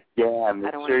stuff. But yeah,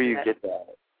 make sure you get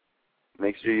that.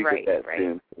 Make sure you get that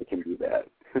soon so we can do that.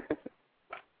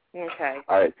 Okay.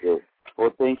 All right, cool.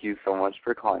 Well, thank you so much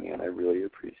for calling in. I really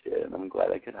appreciate it, and I'm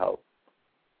glad I could help.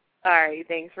 All right.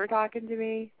 Thanks for talking to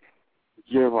me.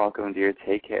 You're welcome, dear.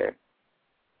 Take care.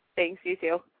 Thanks. You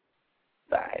too.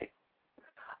 Bye.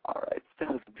 All right. That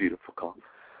was a beautiful call.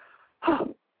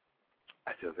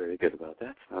 I feel very good about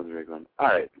that. That was a very good one. All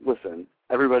right. Listen,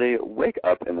 everybody, wake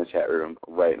up in the chat room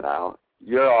right now.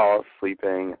 You're all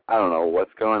sleeping. I don't know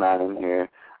what's going on in here.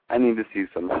 I need to see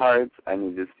some hearts. I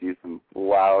need to see some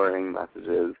flowering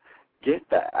messages. Get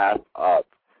the F up.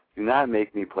 Do not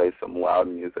make me play some loud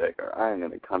music or I'm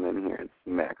going to come in here and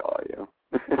smack all of you.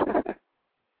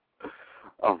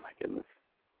 Oh, my goodness.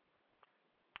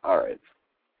 All right.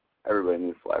 Everybody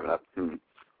needs to liven up.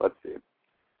 Let's see.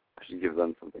 I should give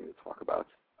them something to talk about.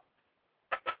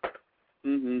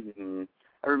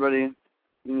 Everybody,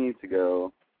 you need to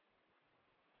go.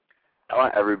 I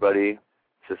want everybody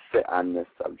to sit on this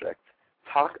subject.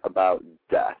 Talk about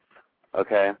death,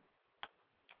 okay?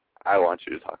 I want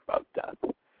you to talk about death.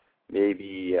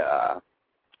 Maybe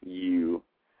you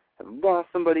have lost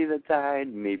somebody that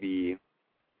died. Maybe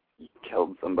you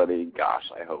killed somebody. Gosh,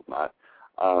 I hope not.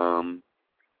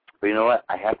 But you know what?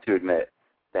 I have to admit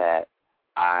that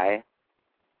I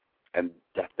am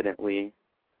definitely,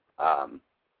 I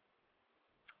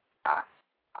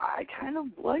kind of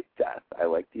like death. I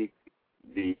like the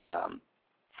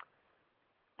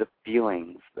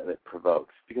feelings that it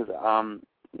provokes because,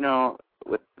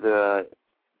 with the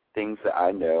things that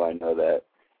I know that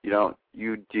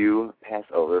you do pass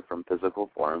over from physical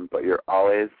form, but you're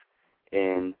always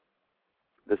in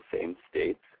the same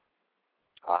state.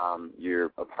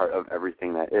 You're a part of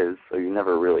everything that is, so you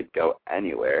never really go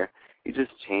anywhere. You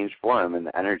just change form and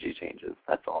the energy changes.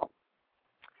 That's all.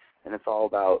 And it's all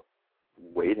about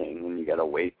waiting, and you got to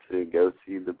wait to go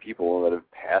see the people that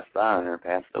have passed on or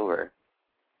passed over.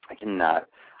 I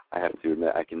have to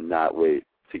admit, I cannot wait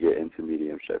to get into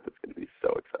mediumship. It's going to be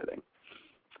so exciting.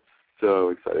 So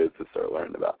excited to start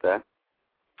learning about that.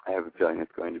 I have a feeling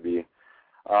it's going to be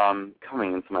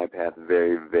coming into my path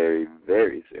very, very,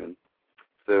 very soon.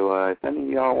 So if any of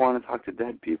y'all want to talk to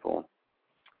dead people,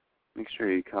 make sure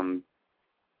you come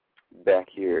back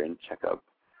here and check up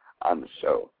on the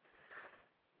show.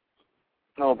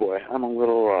 Oh boy, I'm a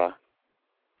little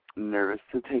nervous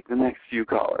to take the next few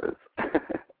callers. I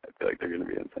feel like they're going to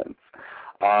be intense.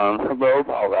 Hello,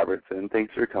 Paul Robertson.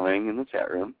 Thanks for coming in the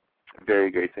chat room.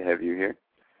 Very great to have you here.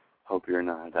 Hope you're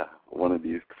not one of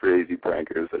these crazy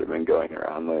prankers that have been going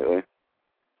around lately.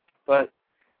 But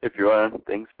if you are,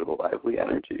 thanks for the lively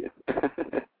energy.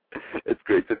 It's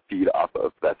great to feed off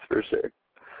of, that's for sure.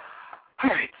 All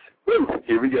right. Woo,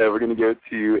 here we go. We're going to go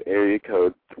to area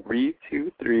code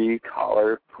 323.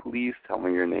 Caller, please tell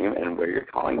me your name and where you're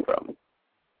calling from.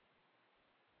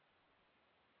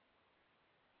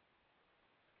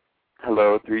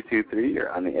 Hello, 323.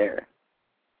 You're on the air.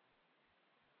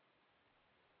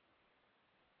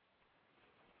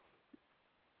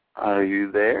 Are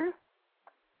you there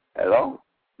at all?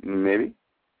 Maybe?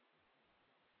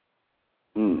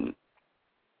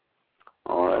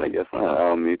 All right, I guess not.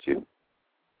 I'll mute you.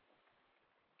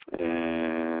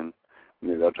 And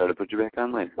maybe I'll try to put you back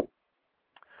on later.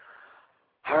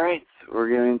 All right, we're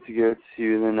going to go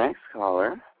to the next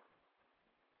caller.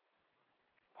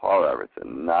 Paul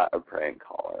Robertson, not a prank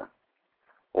caller.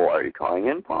 Well, are you calling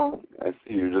in, Paul? I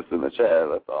see you're just in the chat,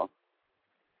 that's all.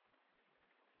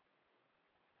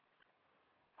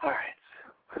 All right.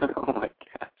 Oh, my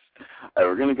gosh. All right,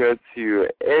 we're going to go to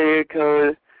area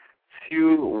code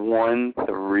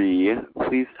 213.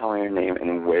 Please tell me your name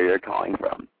and where you're calling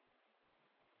from.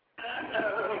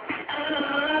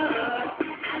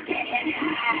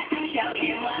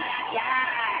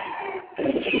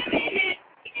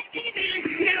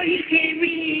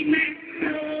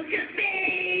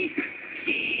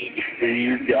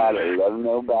 You gotta love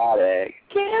nobody.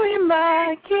 Carry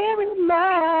my.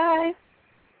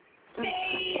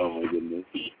 Oh my goodness.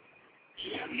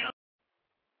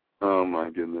 Oh my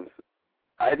goodness.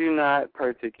 I do not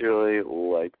particularly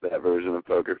like that version of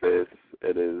Poker Face.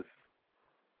 It is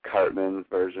Cartman's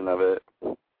version of it.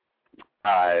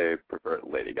 I prefer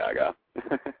Lady Gaga.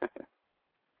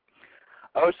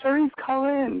 Oh, Sherry's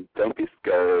calling. Don't be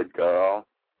scared, girl.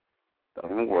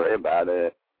 Don't even worry about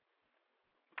it.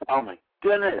 Oh my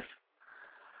goodness.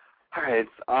 All right,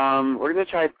 we're going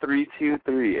to try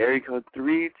 323, area code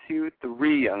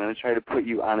 323. I'm going to try to put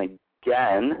you on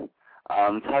again.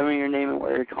 Tell me your name and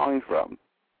where you're calling from.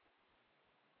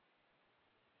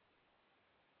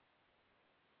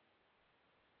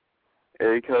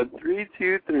 Area code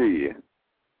 323.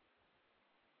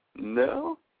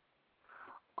 No?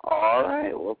 All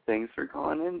right, well, thanks for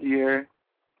calling in, dear.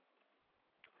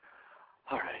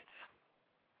 All right.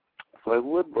 So I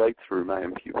would like to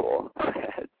remind people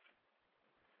that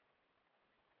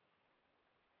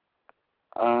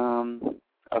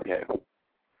okay,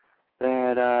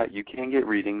 that you can get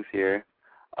readings here.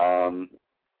 Or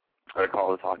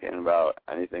call to talk in about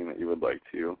anything that you would like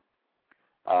to.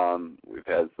 We've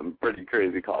had some pretty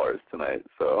crazy callers tonight,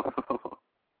 so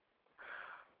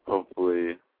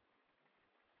hopefully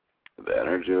the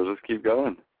energy will just keep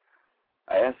going.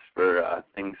 I asked for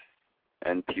things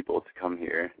and people to come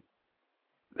here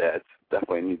that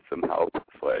definitely need some help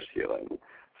 / healing.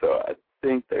 So I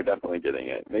think they're definitely getting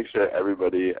it. Make sure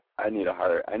everybody, I need a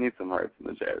heart. I need some hearts in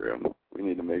the chat room. We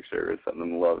need to make sure we're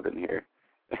sending love in here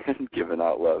and giving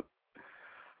out love.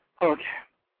 Okay.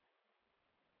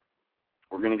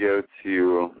 We're going to go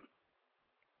to,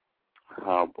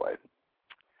 oh boy,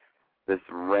 this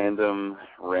random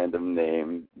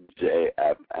name,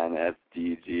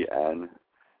 JFNSDGN.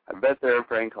 I bet they're a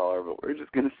prank caller, but we're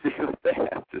just going to see what they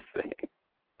have to say.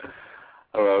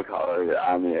 Hello, caller.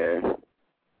 I'm here.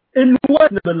 In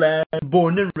Wonderland,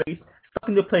 born and raised, stuck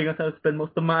in the playground, I spend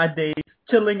most of my days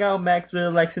chilling out, max,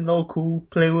 relaxing, no cool,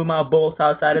 playing with my balls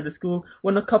outside of the school.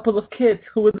 When a couple of kids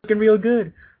who were looking real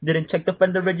good didn't check the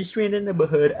fender registry in the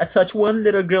neighborhood. As such, one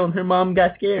little girl and her mom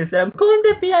got scared and said, "I'm calling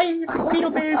the FBI, Peter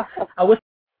Bears." I was.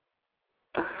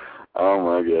 Oh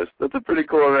my gosh, that's a pretty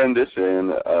cool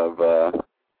rendition of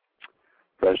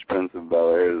Fresh Prince of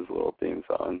Bel-Air's little theme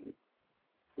song.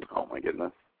 Oh my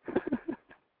goodness.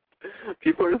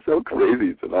 People are so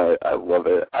crazy tonight. I love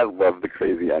it. I love the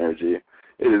crazy energy.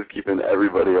 It is keeping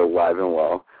everybody alive and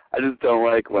well. I just don't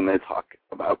like when they talk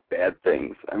about bad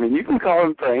things. I mean, you can call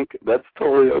them prank. That's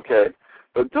totally okay.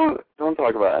 But don't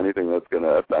talk about anything that's going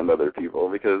to offend other people,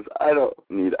 because I don't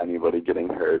need anybody getting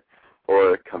hurt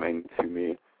or coming to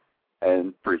me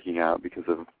and freaking out because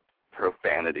of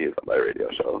profanities on my radio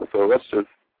show. So let's just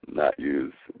not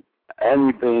use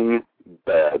anything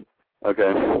bad,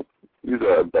 okay? Use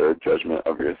a better judgment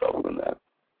of yourself than that.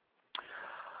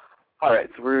 All right,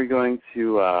 so we're going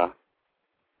to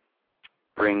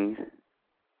bring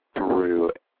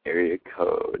through area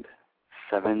code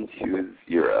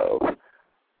 720.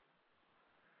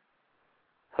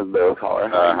 Hello, caller.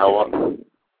 Hello.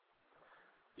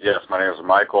 Yes, my name is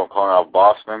Michael. I'm calling out of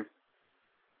Boston.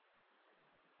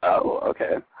 Oh,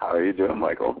 okay. How are you doing,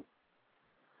 Michael?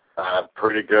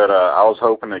 Pretty good. I was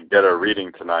hoping to get a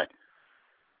reading tonight.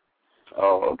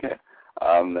 Oh, okay.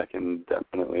 That can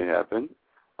definitely happen.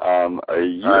 Are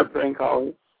you a prank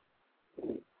caller?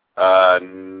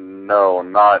 No,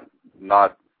 not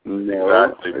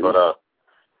exactly, but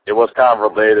it was kind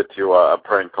of related to a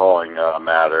prank calling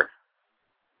matter.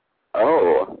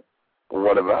 Oh,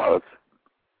 what about?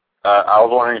 I was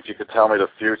wondering if you could tell me the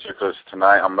future, because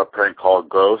tonight I'm gonna prank call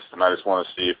Ghost, and I just want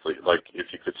to see if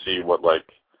you could see what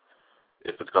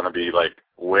if it's gonna be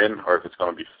Win or if it's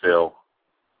gonna be Phil.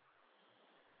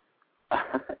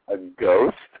 A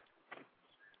ghost?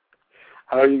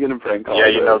 How are you gonna prank call? Yeah,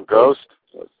 you know Ghost.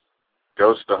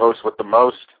 Ghost, the host with the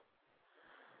most.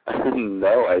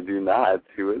 No, I do not.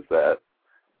 Who is that?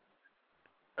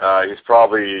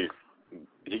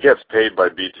 He gets paid by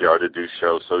BTR to do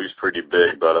shows, so he's pretty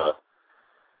big, but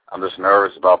I'm just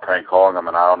nervous about prank calling him,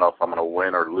 and I don't know if I'm going to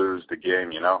win or lose the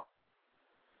game, you know?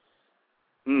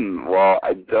 Well,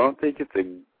 I don't think it's a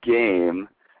game,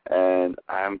 and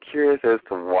I'm curious as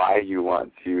to why you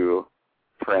want to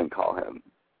prank call him.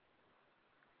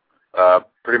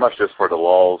 Pretty much just for the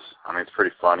lulz. I mean, it's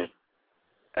pretty funny.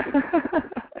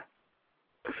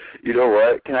 You know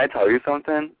what? Can I tell you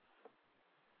something?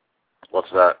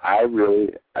 What's that? I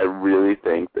really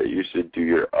think that you should do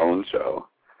your own show.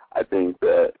 I think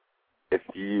that if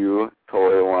you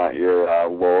totally want your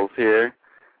lulz here,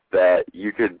 that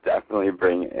you could definitely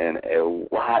bring in a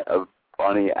lot of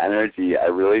funny energy. I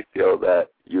really feel that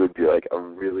you would be like a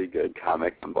really good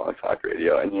comic on Blog Talk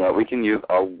Radio. And, we can use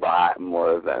a lot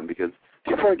more of them because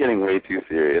people are getting way too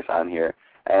serious on here.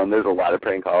 And there's a lot of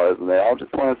prank callers, and they all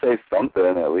just want to say something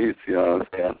at least, you know what I'm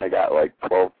saying? I got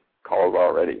 12 calls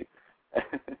already.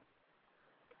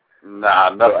 Nah,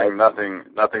 nothing's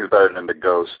better than the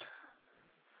Ghost.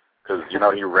 Because,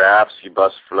 he raps, he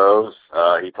busts flows,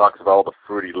 he talks about all the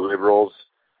fruity liberals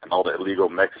and all the illegal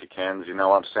Mexicans, you know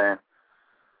what I'm saying?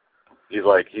 He's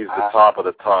the top of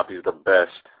the top, he's the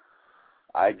best.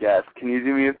 I guess. Can you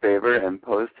do me a favor and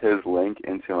post his link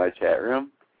into my chat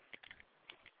room?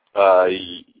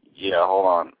 Yeah, hold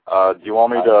on. Do you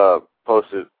want me to post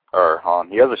it, or, hold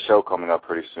on, he has a show coming up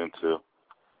pretty soon, too.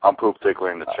 I'm Poop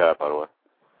Tickler in the chat, by the way.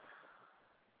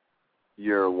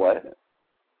 You're what?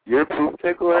 You're Poop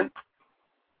Tickler?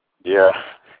 Yeah.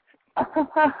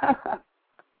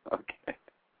 Okay.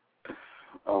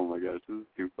 Oh my gosh, this is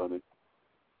too funny.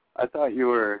 I thought you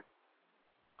were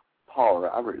Paul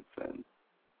Robertson.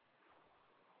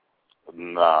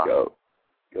 Nah.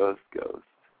 Ghost.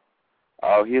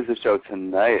 Oh, he has a show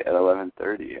tonight at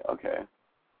 11:30. Okay.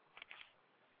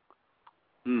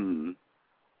 Do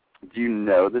you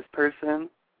know this person,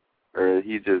 or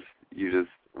you just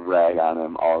rag on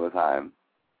him all the time?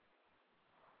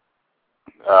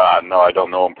 No, I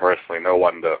don't know him personally. No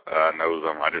one knows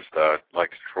him. I just like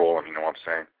to troll him. You know what I'm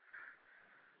saying?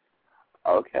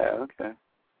 Okay.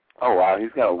 Oh wow,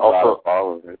 he's got a lot of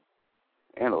followers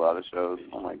and a lot of shows.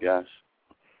 Oh my gosh.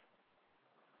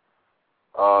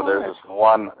 There's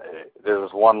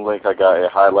this one link I got.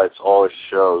 It highlights all his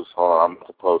shows. Hold on, I'm going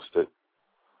to post it.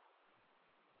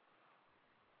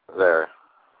 There.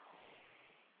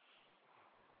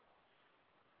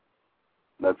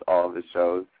 That's all of his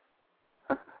shows.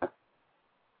 Hey,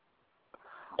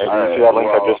 do you see that link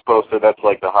I just posted? That's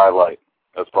the highlight.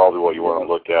 That's probably what you want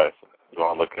to look at. If you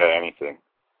want to look at anything.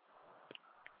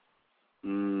 I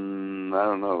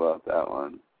don't know about that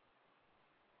one.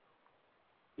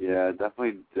 Yeah,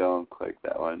 definitely don't click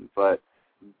that one. But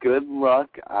good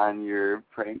luck on your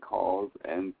prank calls,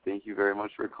 and thank you very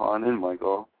much for calling in,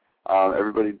 Michael.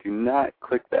 Everybody, do not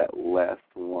click that last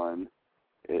one.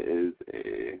 It is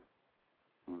a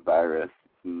virus.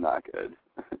 It's not good.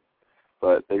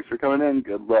 But thanks for coming in.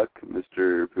 Good luck,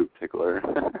 Mr. Poop Tickler.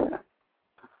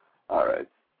 All right.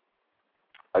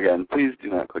 Again, please do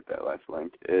not click that last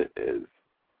link. It is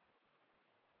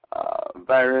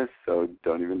virus, so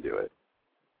don't even do it.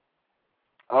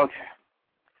 Okay.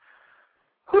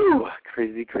 Whew.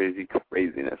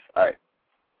 Craziness. All right.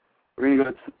 We're going to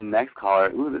go to the next caller.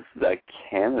 Ooh, this is a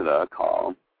Canada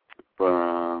call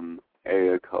from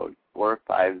area code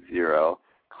 450.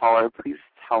 Caller, please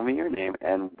tell me your name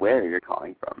and where you're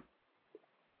calling from.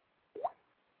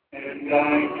 And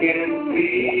I can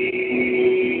see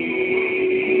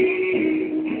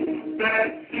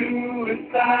that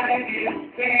suicide is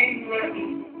painless.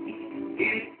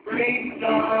 It brings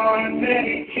on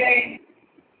many chains.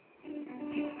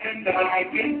 And I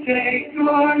can take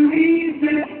on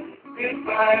reason if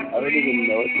I don't even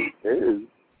know what this is.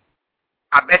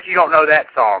 I bet you don't know that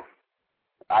song.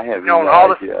 I have no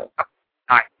idea.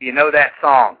 Alright, you know that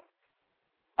song?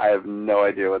 I have no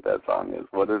idea what that song is.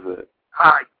 What is it?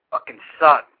 Ah, you fucking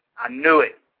suck. I knew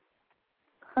it.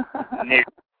 Knew.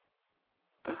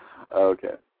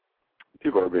 Okay.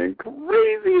 People are being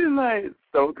crazy tonight.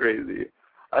 So crazy.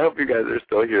 I hope you guys are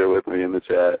still here with me in the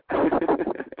chat.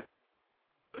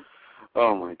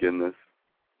 Oh my goodness.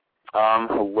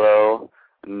 Hello,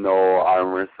 Noel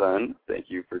Armerson. Thank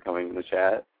you for coming in the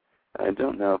chat. I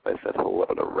don't know if I said hello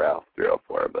to Ralph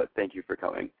 304, but thank you for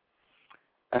coming.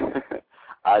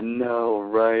 I know,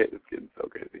 right? It's getting so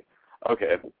crazy.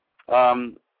 Okay.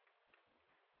 If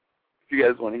you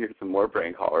guys want to hear some more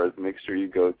prank callers, make sure you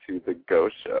go to the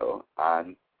Ghost Show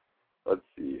on, let's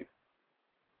see,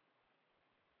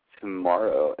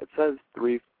 tomorrow. It says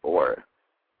 3/4.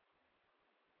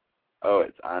 Oh,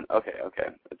 it's on, okay.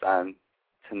 It's on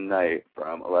tonight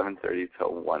from 11:30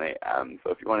 till 1 a.m. So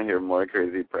if you want to hear more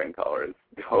crazy prank callers,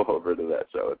 go over to that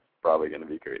show. It's probably going to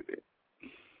be crazy.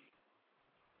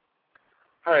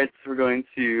 All right, so we're going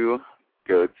to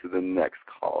go to the next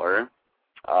caller.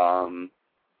 I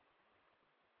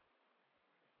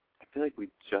feel like we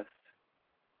just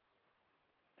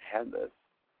had this.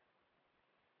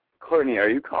 Courtney, are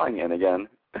you calling in again?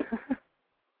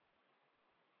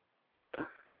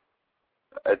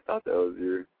 I thought that was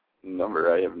your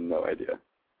number. I have no idea.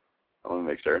 I want to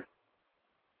make sure.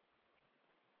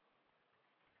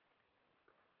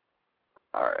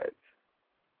 All right.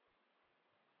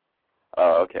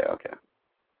 Oh, okay. All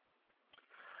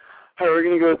right, we're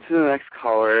going to go to the next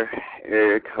caller,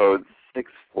 area code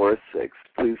 646.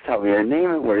 Please tell me your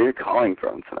name and where you're calling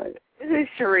from tonight. This is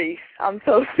Sharice. I'm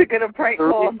so sick of the prank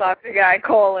calls, so I figured I'd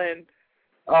call in.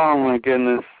 Oh, my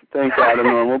goodness. Thank God, a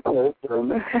normal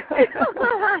person.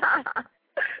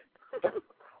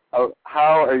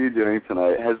 How are you doing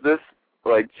tonight? Has this,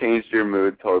 changed your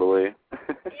mood totally?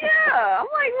 Yeah. I'm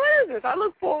like, what is this? I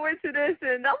look forward to this,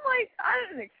 and I'm like, I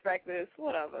didn't expect this.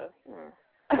 Whatever.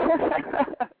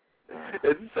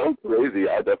 It's so crazy.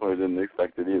 I definitely didn't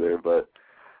expect it either, but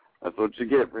that's what you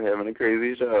get for having a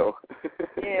crazy show.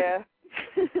 Yeah.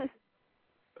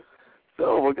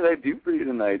 So what can I do for you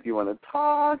tonight? Do you want to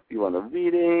talk? Do you want a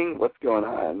reading? What's going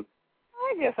on?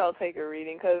 I guess I'll take a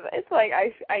reading because it's like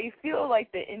I feel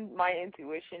like my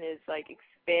intuition is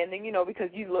expanding, because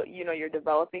you look, you're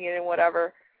developing it and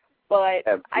whatever, but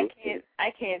Absolutely.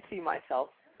 I can't see myself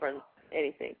for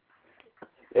anything.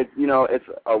 It's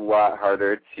a lot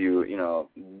harder to,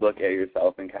 look at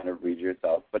yourself and kind of read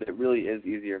yourself, but it really is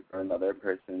easier for another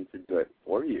person to do it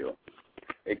for you.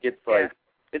 It gets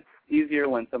it's easier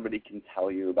when somebody can tell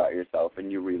you about yourself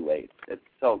and you relate. It's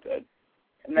so good.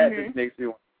 And that just makes me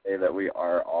want to say that we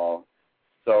are all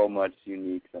so much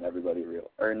unique than everybody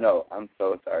I'm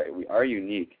so sorry. We are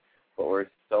unique, but we're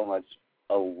so much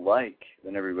alike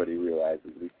than everybody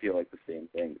realizes. We feel like the same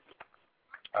things.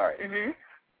 All right.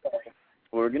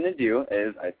 What we're going to do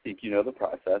is, I think you know the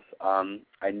process.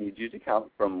 I need you to count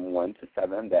from 1 to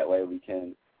 7. That way we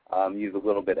can use a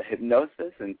little bit of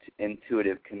hypnosis and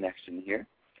intuitive connection here.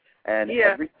 And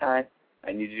every time,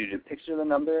 I need you to picture the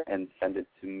number and send it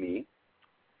to me.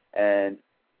 And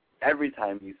every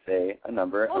time you say a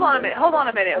number... Hold on a minute. Hold on.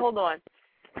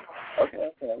 Okay.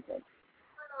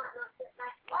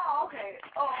 Oh, okay.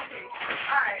 All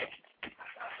right.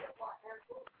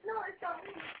 No, it's not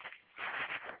me.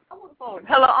 I'm on the phone.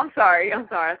 Hello, I'm sorry. I'm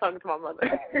talking to my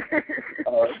mother.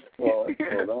 Well,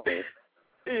 don't worry.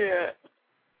 Yeah.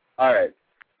 All right.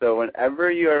 So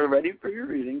whenever you are ready for your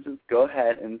reading, just go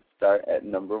ahead and start at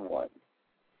number 1.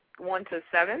 1 to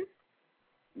 7?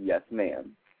 Yes,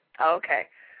 ma'am. Okay.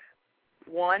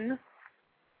 1,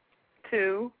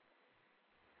 2,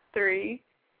 3,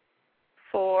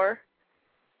 4,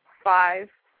 5,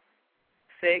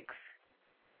 6,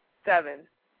 7.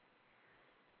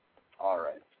 All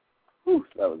right. Whew,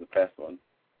 that was a fast one.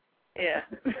 Yeah.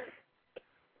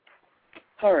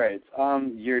 All right.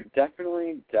 You're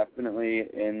definitely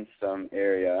in some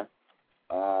area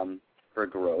for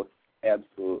growth.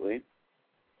 Absolutely.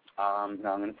 Now I'm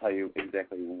going to tell you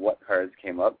exactly what cards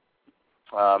came up.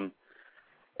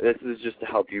 This is just to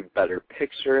help you better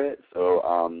picture it,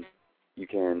 so you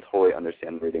can totally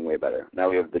understand the reading way better. Now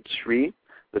we have the tree,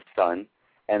 the sun,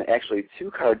 and actually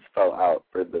 2 cards fell out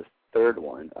for the third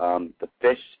one, the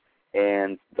fish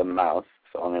and the mouse.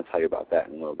 So I'm going to tell you about that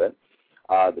in a little bit.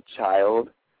 The child,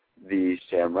 the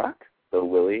shamrock, the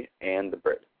lily, and the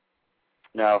bird.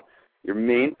 Now, your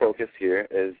main focus here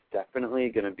is definitely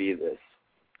going to be this,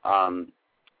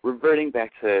 reverting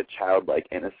back to childlike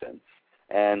innocence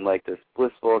and this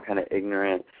blissful kind of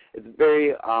ignorant. It's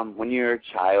very, when you're a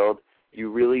child, you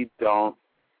really don't,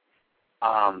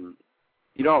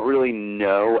 you don't really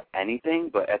know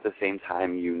anything, but at the same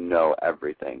time you know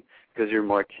everything because you're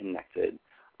more connected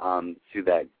to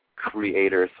that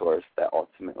creator source that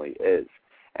ultimately is.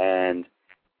 And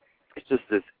it's just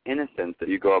this innocence that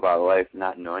you go about life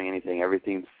not knowing anything.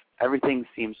 Everything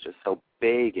seems just so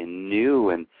big and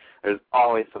new, and there's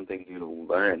always something new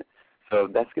to learn. So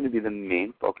that's going to be the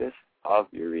main focus of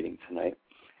your reading tonight.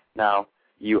 Now,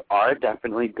 you are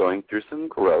definitely going through some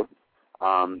growth,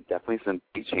 definitely some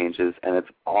big changes, and it's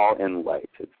all in light.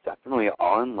 It's definitely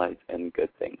all in light and good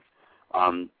things.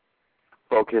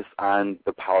 Focus on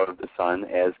the power of the sun,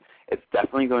 as it's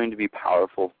definitely going to be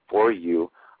powerful for you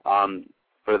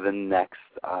for the next,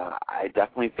 I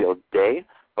definitely feel day,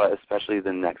 but especially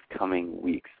the next coming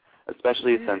weeks,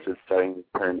 especially since it's starting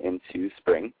to turn into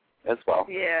spring as well.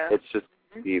 Yeah. It's just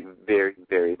going to be very,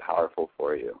 very powerful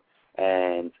for you.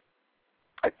 And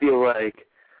I feel like,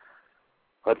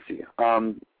 let's see,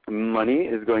 money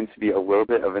is going to be a little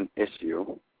bit of an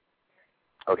issue.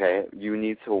 Okay, you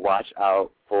need to watch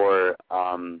out for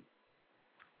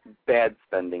bad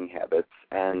spending habits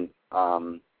and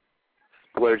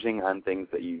splurging on things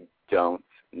that you don't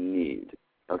need.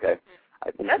 Okay,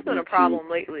 that's been a problem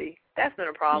lately. That's been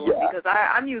a problem because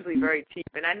I'm usually very cheap,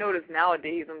 and I notice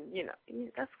nowadays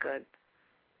that's good.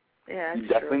 Yeah, you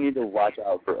definitely need to watch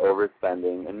out for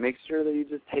overspending and make sure that you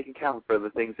just take account for the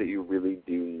things that you really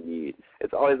do need.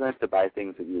 It's always nice to buy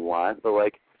things that you want, but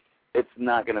it's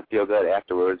not going to feel good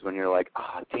afterwards when you're like,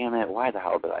 oh, damn it, why the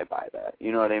hell did I buy that?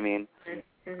 You know what I mean?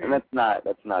 Mm-hmm. And that's not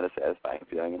a satisfying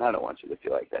feeling, and I don't want you to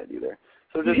feel like that either.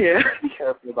 So just be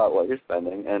careful about what you're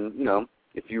spending, and,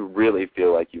 if you really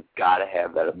feel like you've got to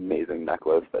have that amazing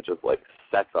necklace that just,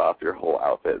 sets off your whole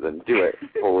outfit, then do it.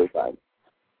 Totally fine.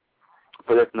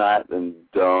 But if not, then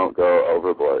don't go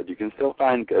overboard. You can still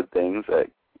find good things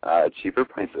at cheaper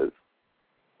prices.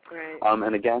 Right.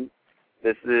 And again,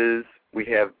 we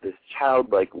have this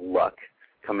childlike luck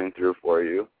coming through for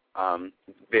you.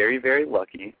 It's very, very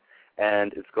lucky,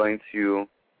 and it's going to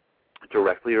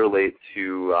directly relate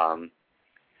to,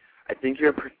 I think,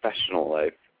 your professional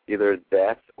life. Either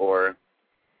that or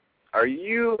are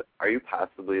you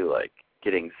possibly,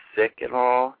 getting sick at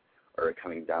all or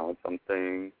coming down with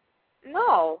something?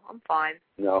 No, I'm fine.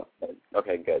 No?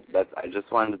 Okay, good. I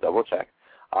just wanted to double check.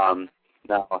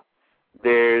 Now,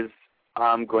 there's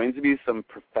going to be some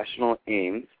professional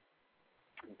aims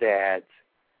that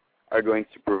are going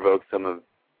to provoke some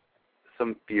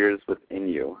fears within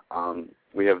you.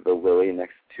 We have the lily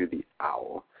next to the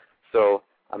owl. So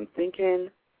I'm thinking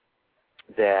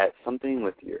that something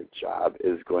with your job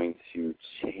is going to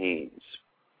change.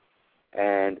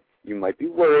 And you might be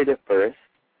worried at first,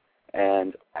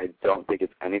 and I don't think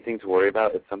it's anything to worry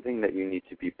about. It's something that you need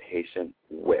to be patient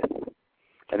with.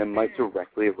 And it might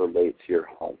directly relate to your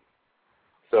home.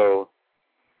 So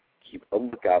keep a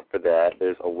lookout for that.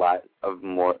 There's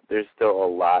still a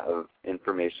lot of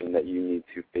information that you need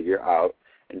to figure out,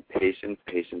 and patience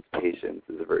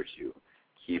is a virtue.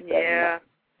 Keep that in mind.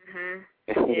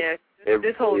 Mm-hmm. Yeah.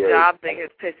 This whole job thing is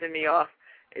pissing me off.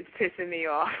 It's pissing me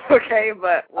off, okay?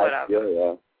 But whatever. I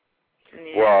feel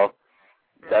Well,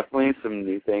 definitely some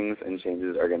new things and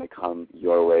changes are going to come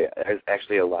your way. There's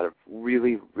actually a lot of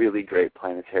really, really great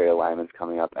planetary alignments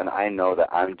coming up, and I know that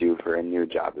I'm due for a new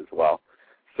job as well.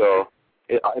 So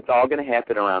it's all going to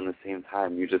happen around the same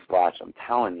time. You just watch. I'm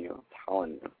telling you.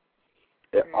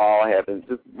 It all happens.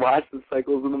 Just watch the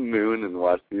cycles of the moon and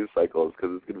watch these cycles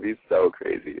because it's going to be so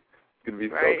crazy. It's going to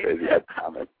be so crazy. I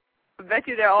promise. I bet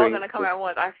you they're all going to come at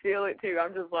once. I feel it, too.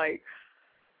 I'm just like,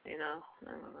 I don't know.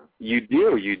 You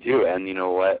do. And you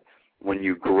know what? When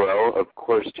you grow, of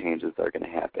course changes are going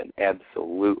to happen.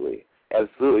 Absolutely,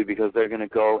 because they're going to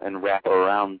go and wrap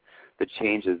around the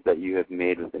changes that you have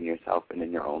made within yourself and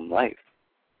in your own life.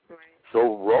 Right.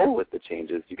 So roll with the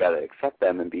changes. You got to accept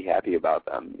them and be happy about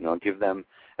them. Give them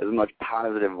as much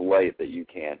positive light that you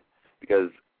can, because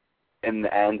in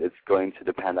the end, it's going to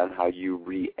depend on how you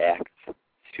react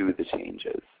to the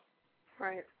changes.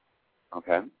 Right.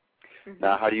 Okay. Mm-hmm.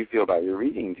 Now, how do you feel about your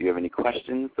reading? Do you have any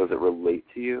questions? Does it relate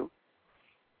to you?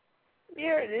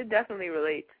 Yeah, it definitely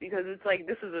relates, because it's like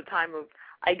this is a time of,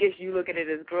 I guess you look at it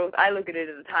as growth. I look at it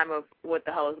as a time of what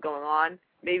the hell is going on.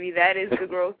 Maybe that is the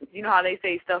growth. You know how they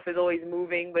say stuff is always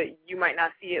moving, but you might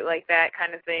not see it like that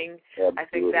kind of thing. Absolutely. I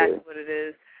think that's what it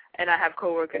is. And I have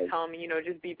coworkers telling me,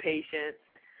 just be patient.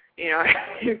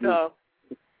 So.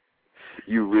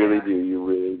 You really do. You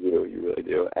really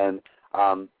do. And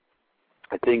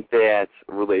I think that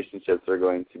relationships are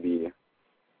going to be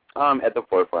at the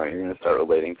forefront. You're going to start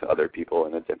relating to other people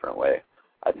in a different way.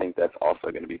 I think that's also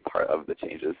going to be part of the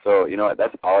changes. So,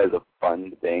 that's always a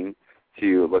fun thing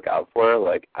to look out for.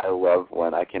 Like, I love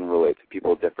when I can relate to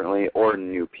people differently or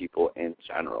new people in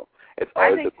general. It's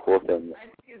always a cool thing. I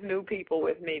think it's new people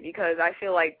with me because I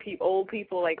feel like old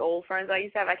people, like old friends I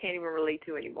used to have, I can't even relate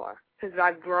to anymore because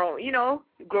I've grown.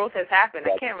 Growth has happened.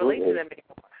 I can't relate to them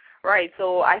anymore. Right,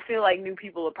 so I feel like new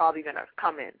people are probably going to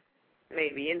come in,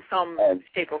 maybe, in some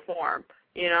shape or form,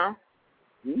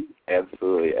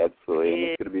 Absolutely, absolutely. And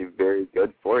it's going to be very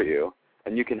good for you.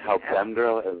 And you can help them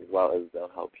grow as well as they'll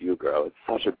help you grow. It's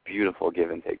such a beautiful give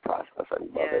and take process. I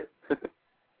love it.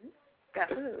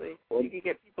 Definitely. You can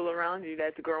get people around you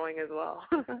that's growing as well.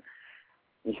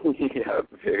 Yeah,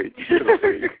 very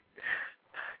true.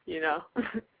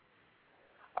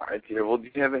 All right, dear. Well, do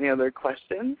you have any other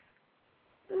questions?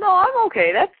 No, I'm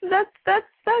okay. That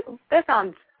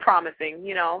sounds promising,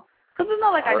 because it's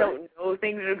not like I don't know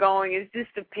things are going. It's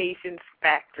just a patience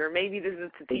factor. Maybe this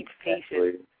is to teach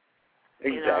patience.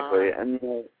 Exactly. And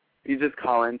you just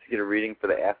call in to get a reading for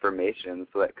the affirmations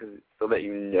so that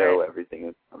you know everything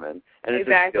is coming. And it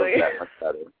just feels that much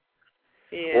better.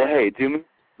 Yeah. Well, hey, do me a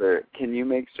favor. Can you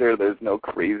make sure there's no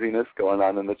craziness going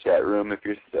on in the chat room if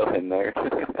you're still in there?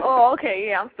 Oh, okay.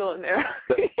 Yeah, I'm still in there.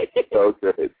 So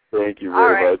great. Thank you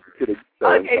very much.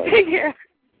 Okay, take care.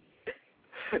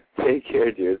 Take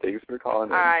care, dear. Thanks for calling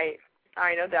in. All right,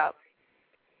 no doubt.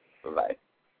 Bye-bye.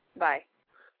 Bye.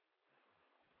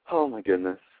 Oh, my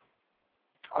goodness.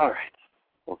 All right.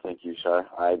 Well, thank you, Shar.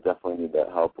 I definitely need that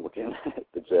help looking at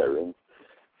the chat room.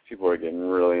 People are getting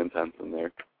really intense in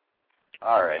there.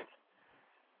 All right.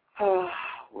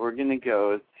 We're going to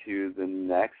go to the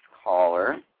next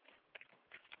caller.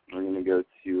 We're going to go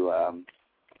to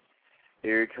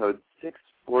area code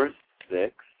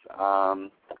 646,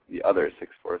 the other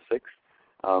 646.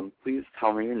 Please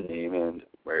tell me your name and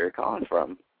where you're calling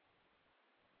from.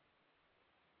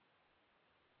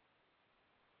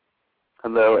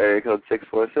 Hello, area code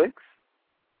 646.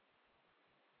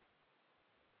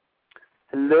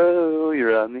 Hello,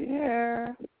 you're on the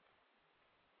air.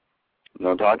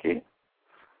 No talkie?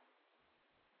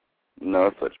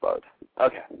 No switchboard.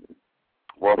 Okay.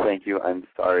 Well, thank you. I'm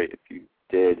sorry if you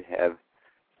did have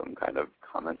some kind of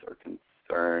comments or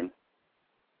concern.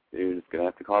 You're just going to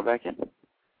have to call back in.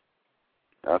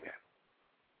 Okay.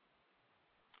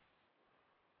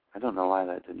 I don't know why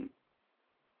that didn't.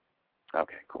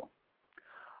 Okay, cool.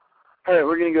 All right,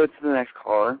 we're going to go to the next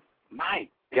caller. My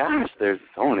gosh, there's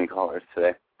so many callers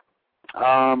today.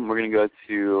 We're going to go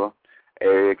to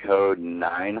area code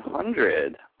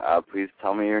 900. Please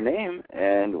tell me your name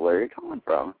and where you're calling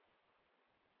from.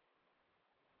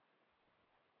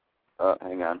 Oh,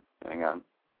 hang on.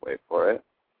 Wait for it.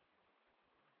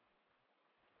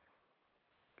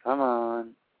 Come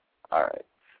on. All right.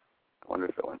 I wonder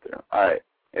if it went through. All right,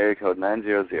 area code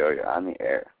 900, you're on the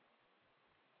air.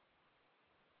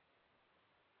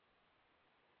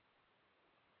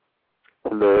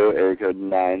 Hello, area code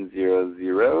 900.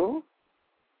 Do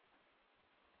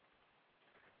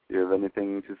you have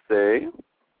anything to say?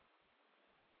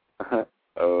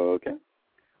 Okay.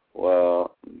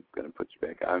 Well, I'm going to put you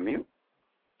back on mute.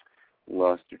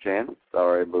 Lost your chance.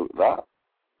 Sorry about that.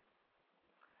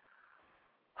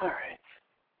 All right.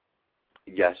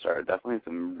 Yes, sir. Definitely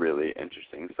some really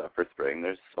interesting stuff for spring.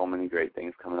 There's so many great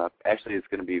things coming up. Actually, it's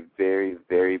going to be very,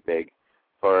 very big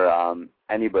for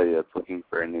anybody that's looking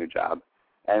for a new job.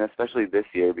 And especially this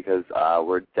year because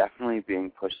we're definitely being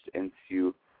pushed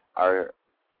into our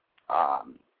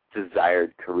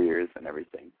desired careers and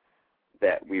everything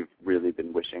that we've really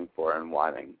been wishing for and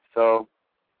wanting. So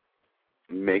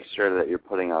make sure that you're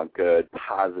putting out good,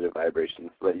 positive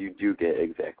vibrations so that you do get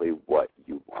exactly what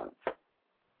you want. All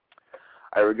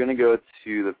right, we're going to go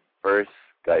to the first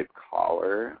Skype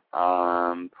caller.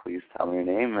 Please tell me your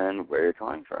name and where you're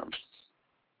calling from.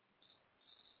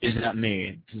 Is that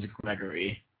me? This is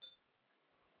Gregory.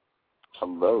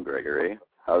 Hello, Gregory.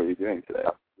 How are you doing today?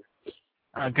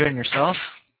 Good, and yourself?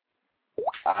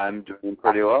 I'm doing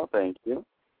pretty well, thank you.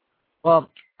 Well,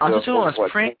 I'm just doing a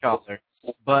prank caller,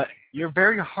 but you're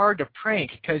very hard to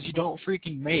prank because you don't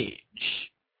freaking rage.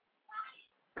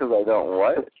 Because I don't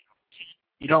what?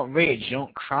 You don't rage, you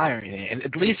don't cry or anything. And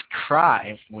at least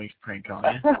cry when we prank on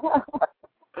you.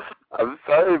 I'm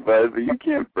sorry, bud, but you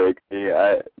can't break me.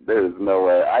 There's no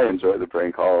way. I enjoy the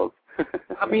prank calls.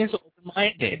 Stop being so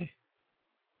open-minded.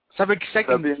 Stop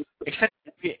accepting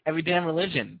every damn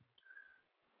religion.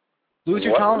 Lose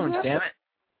your tolerance, damn it.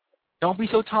 Don't be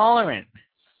so tolerant.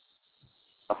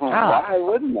 Oh, why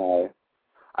wouldn't I?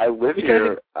 I live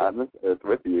here on this earth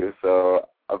with you, so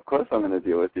of course I'm going to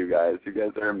deal with you guys. You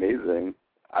guys are amazing.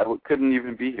 I couldn't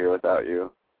even be here without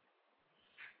you.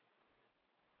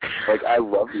 Like, I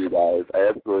love you guys.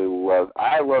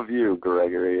 I love you,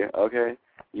 Gregory, okay?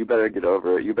 You better get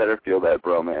over it. You better feel that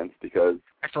bromance because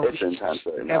it's intense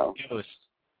right now.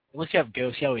 Unless you have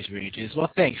ghosts, he always rages.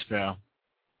 Well, thanks, bro.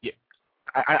 Yeah,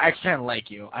 I kind of like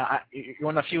you. You're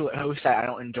one of the few hosts that I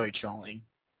don't enjoy trolling.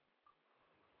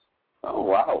 Oh,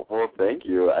 wow. Well, thank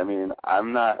you. I mean,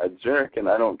 I'm not a jerk, and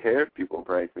I don't care if people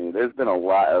prank me. There's been a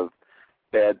lot of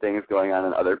bad things going on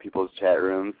in other people's chat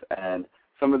rooms, and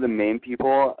some of the main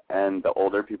people and the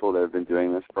older people that have been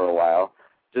doing this for a while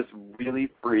just really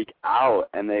freak out,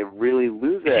 and they really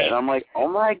lose it. And I'm like, oh,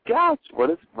 my gosh, what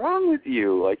is wrong with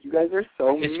you? Like, you guys are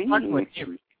so mean. Fun with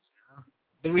you.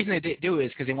 The reason they do it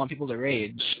is because they want people to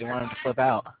rage. They want them to flip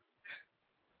out.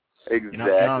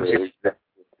 Exactly.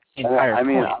 I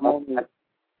mean,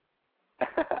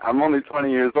 I'm only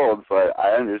 20 years old, so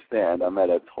I understand. I'm at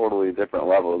a totally different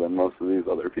level than most of these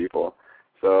other people.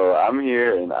 So I'm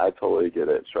here, and I totally get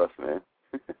it. Trust me.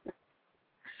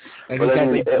 But I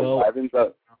mean, it livens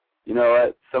up. You know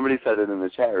what? Somebody said it in the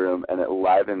chat room, and it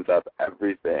livens up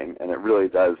everything, and it really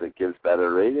does. It gives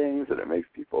better ratings, and it makes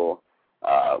people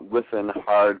listen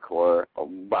hardcore a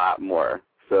lot more.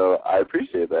 So I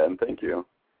appreciate that, and thank you.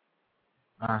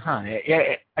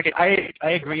 Yeah,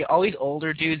 I agree. All these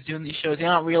older dudes doing these shows, they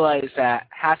don't realize that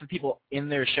half the people in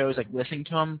their shows, like listening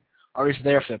to them, are just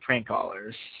there for the prank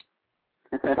callers.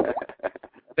 They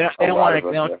don't want to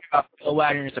care about Bill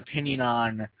Wagner's opinion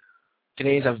on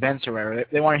today's events or whatever.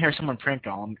 They want to hear someone prank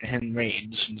call him and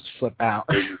rage and just flip out.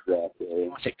 Exactly.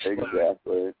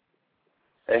 Exactly.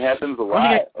 It happens a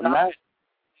lot. I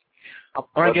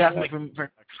want to get off my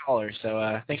caller,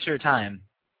 so thanks for your time.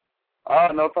 Oh,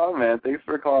 no problem, man. Thanks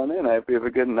for calling in. I hope you have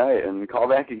a good night, and call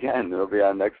back again. It'll be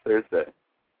on next Thursday.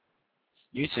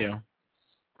 You too.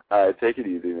 All right, take it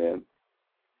easy, man.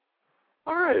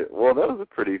 All right, well, that was a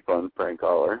pretty fun prank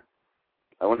caller.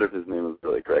 I wonder if his name was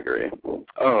really Gregory.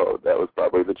 Oh, that was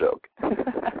probably the joke.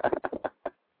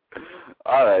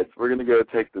 All right, so we're going to go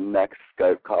take the next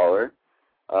Skype caller.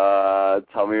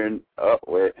 Tell me your... Oh,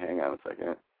 wait, hang on a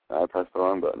second. I pressed the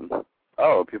wrong button.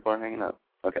 Oh, people are hanging up.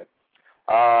 Okay.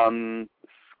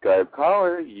 Skype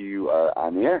caller, you are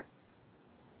on the air.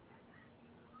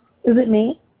 Is it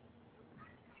me?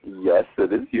 Yes,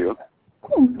 it is you.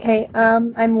 Okay,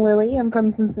 I'm Lily. I'm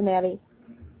from Cincinnati.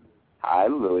 Hi,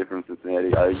 Lily from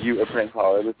Cincinnati. Are you a prank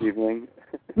caller this evening?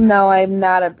 No, I'm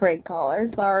not a prank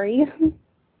caller. Sorry.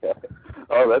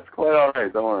 Oh, that's quite all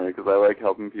right. Don't worry, because I like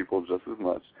helping people just as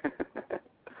much. So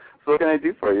what can I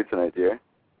do for you tonight, dear?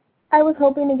 I was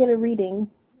hoping to get a reading.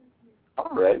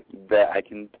 All right, that I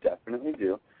can definitely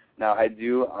do. Now, I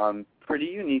do pretty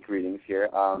unique readings here.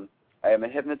 I am a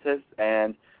hypnotist,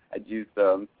 and I do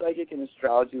some psychic and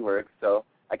astrology work, so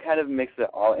I kind of mix it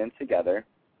all in together.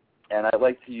 And I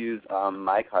like to use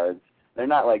my cards. They're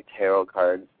not like tarot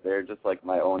cards. They're just like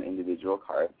my own individual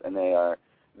cards, and they are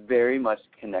very much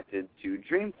connected to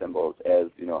dream symbols, as,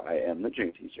 you know, I am the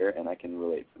dream teacher, and I can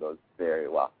relate to those very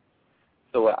well.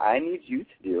 So what I need you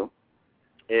to do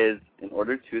is, in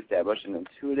order to establish an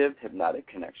intuitive hypnotic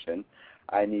connection,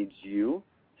 I need you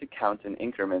to count in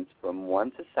increments from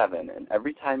 1 to 7, and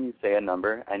every time you say a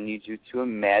number, I need you to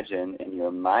imagine in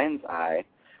your mind's eye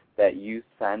that you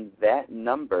send that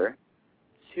number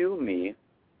to me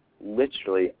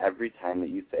literally every time that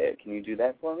you say it. Can you do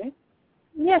that for me?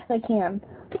 Yes, I can.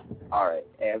 All right,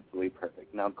 absolutely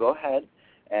perfect. Now go ahead,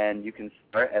 and you can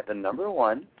start at the number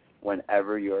 1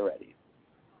 whenever you're ready.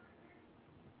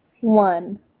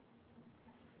 1,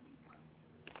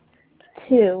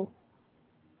 2,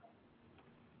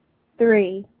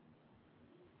 3,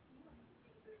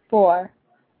 4,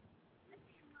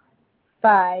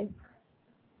 5,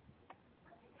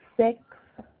 6,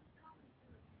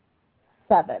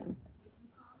 7.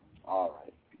 All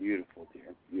right, beautiful,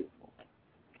 dear, beautiful.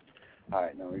 All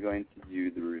right, now we're going to do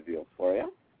the reveal for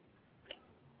you.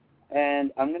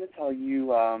 And I'm going to tell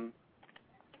you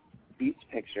each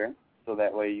picture, so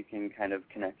that way you can kind of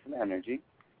connect some energy,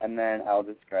 and then I'll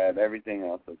describe everything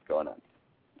else that's going on.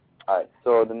 All right,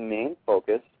 so the main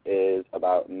focus is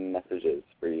about messages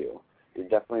for you. You're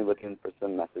definitely looking for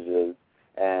some messages,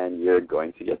 and you're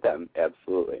going to get them,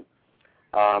 absolutely.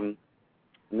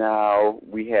 Now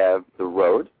we have the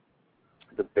road,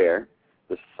 the bear,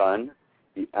 the sun,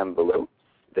 the envelope,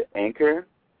 the anchor,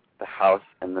 the house,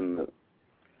 and the moon.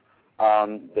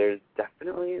 There's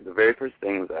definitely, the very first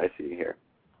things I see here,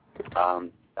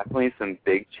 definitely some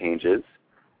big changes.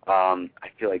 I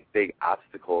feel like big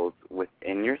obstacles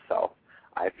within yourself.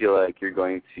 I feel like you're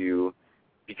going to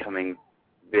be becoming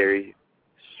very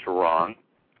strong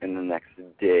in the next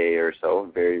day or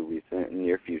so, very recent,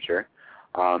 near future.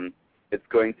 It's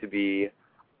going to be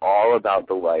all about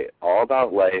the light. All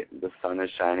about light. The sun is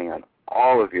shining on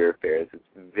all of your affairs. It's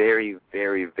very,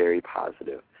 very, very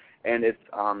positive. And it's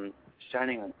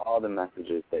shining on all the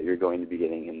messages that you're going to be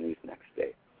getting in these next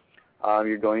days.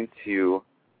 You're going to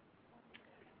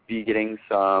be getting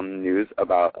some news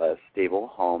about a stable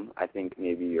home. I think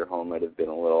maybe your home might have been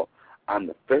a little on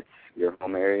the fritz, your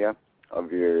home area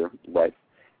of your life.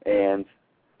 And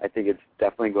I think it's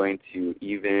definitely going to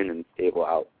even and stable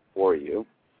out for you.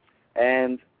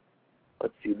 And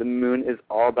let's see, the moon is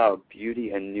all about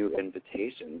beauty and new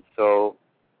invitations. So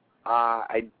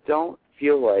I don't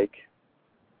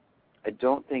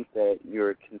think that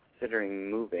you're considering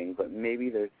moving, but maybe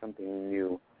there's something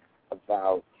new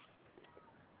about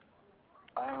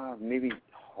maybe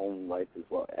home life as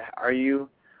well. Are you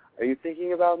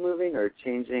thinking about moving or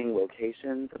changing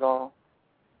locations at all?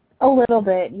 A little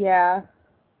bit, yeah.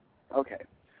 Okay.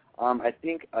 I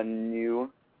think a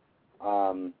new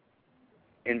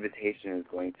invitation is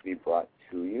going to be brought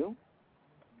to you,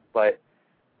 but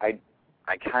I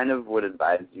kind of would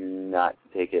advise you not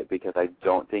to take it because I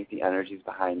don't think the energies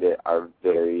behind it are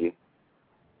very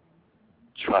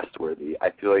trustworthy. I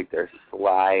feel like they're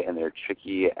sly and they're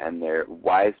tricky and they're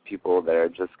wise people that are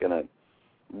just going to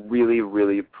really,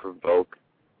 really provoke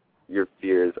your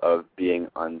fears of being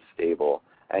unstable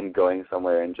and going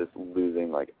somewhere and just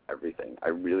losing like everything. I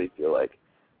really feel like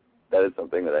that is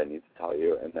something that I need to tell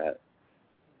you, and that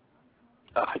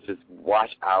just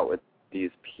watch out with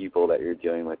these people that you're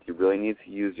dealing with. You really need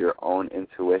to use your own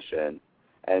intuition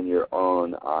and your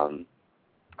own,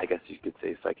 I guess you could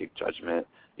say, psychic judgment,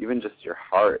 even just your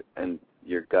heart and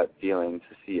your gut feeling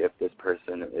to see if this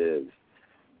person is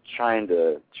trying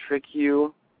to trick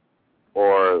you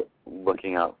or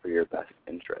looking out for your best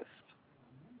interest.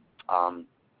 Oh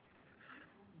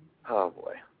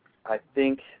boy. I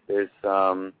think there's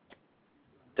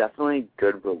definitely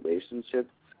good relationships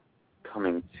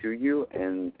coming to you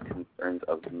and concerns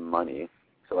of money.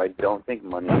 So I don't think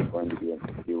money is going to be an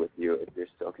issue with you if you're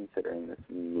still considering this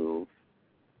move.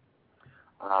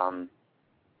 And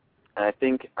I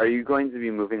think, are you going to be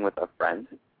moving with a friend?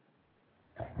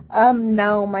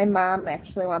 No, my mom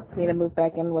actually wants me to move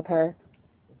back in with her.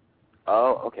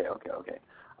 Oh, okay.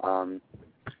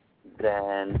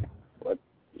 Then let's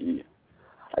see.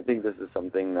 I think this is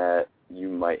something that you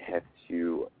might have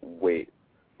to wait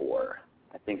for.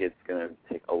 I think it's going to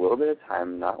take a little bit of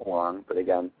time, not long. But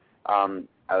again, I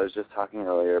was just talking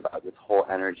earlier about this whole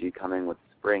energy coming with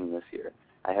spring this year.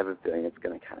 I have a feeling it's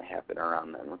going to kind of happen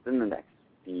around then, within the next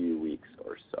few weeks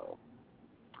or so.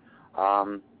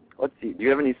 Let's see. Do you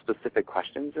have any specific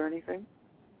questions or anything?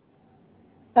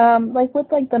 Like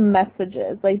with like the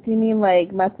messages. Like, do you mean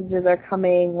like messages are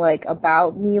coming like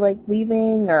about me like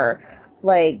leaving, or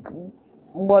like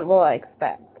what will I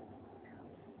expect?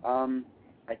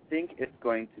 I think it's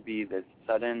going to be this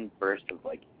sudden burst of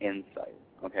like insight.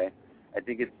 Okay, I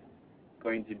think it's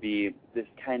going to be this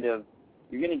kind of,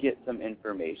 you're going to get some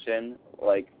information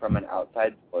like from an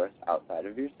outside source outside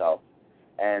of yourself,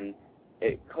 and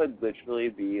it could literally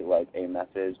be like a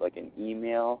message, like an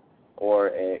email, or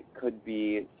it could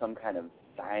be some kind of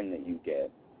sign that you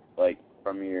get, like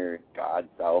from your God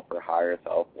self or higher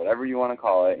self, whatever you want to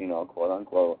call it, quote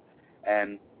unquote.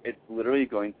 And it's literally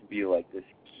going to be like this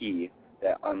key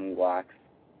that unlocks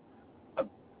a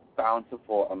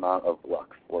bountiful amount of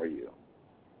luck for you.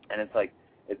 And it's like,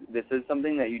 this is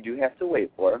something that you do have to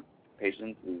wait for.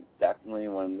 Patience is definitely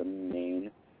one of the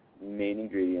main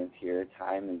ingredients here.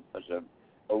 Time is such a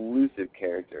elusive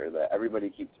character that everybody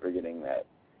keeps forgetting that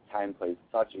time plays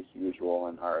such a huge role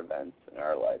in our events in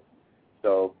our life.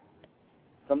 So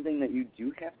something that you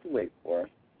do have to wait for,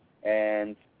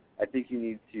 and I think you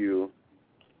need to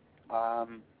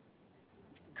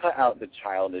cut out the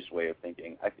childish way of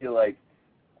thinking. I feel like,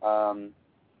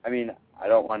 I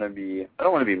don't want to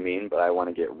be mean, but I want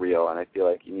to get real, and I feel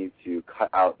like you need to cut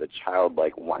out the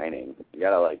childlike whining. You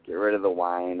gotta like get rid of the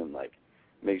whine and like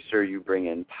make sure you bring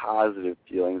in positive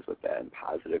feelings with that and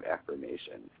positive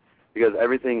affirmations, because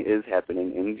everything is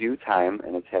happening in due time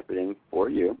and it's happening for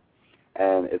you,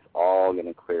 and it's all going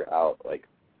to clear out like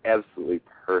absolutely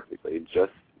perfectly,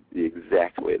 just the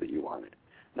exact way that you want it.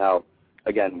 Now,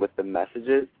 again, with the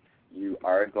messages, you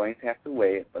are going to have to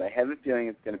wait, but I have a feeling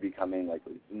it's going to be coming like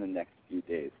in the next few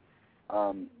days.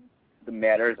 The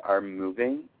matters are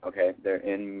moving, okay? They're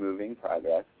in moving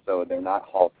progress, so they're not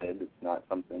halted. It's not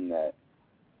something that,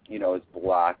 is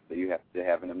blocked that you have to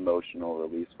have an emotional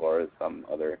release for, as some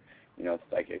other,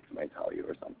 psychics might tell you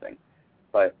or something.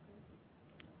 But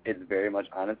it's very much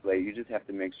on its way. You just have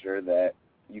to make sure that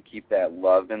you keep that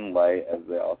love and light, as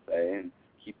they all say, and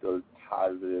keep those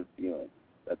positive feelings.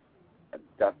 That's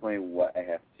definitely what I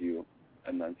have to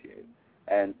enunciate.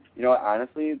 And, you know,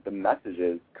 honestly, the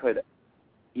messages could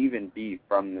even be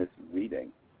from this reading,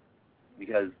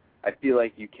 because I feel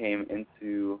like you came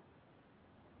into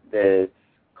this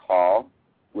call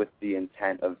with the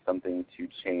intent of something to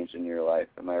change in your life.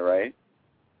 Am I right?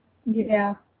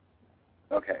 Yeah.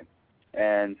 Okay.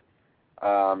 And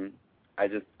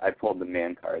I pulled the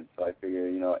man card, so I figure,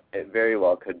 you know, it very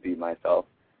well could be myself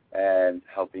and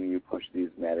helping you push these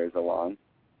matters along,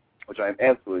 which I'm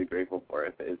absolutely grateful for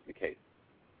if it is the case.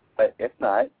 But if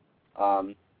not,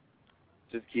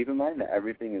 just keep in mind that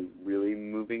everything is really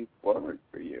moving forward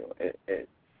for you. It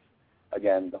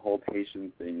again, the whole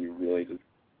patience thing, you really just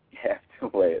have to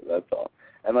wait, that's all.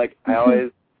 And, like, I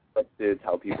always like to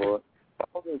tell people,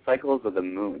 follow the cycles of the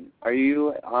moon. Are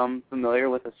you familiar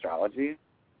with astrology?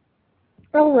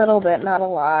 A little bit, not a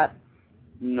lot.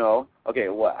 No. Okay,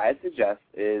 what I suggest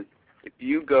is if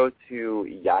you go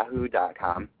to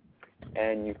yahoo.com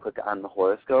and you click on the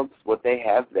horoscopes, what they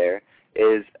have there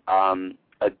is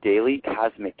a daily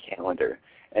cosmic calendar,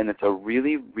 and it's a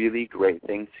really, really great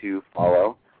thing to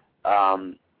follow.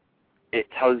 It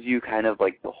tells you kind of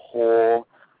like the whole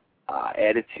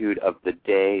attitude of the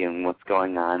day and what's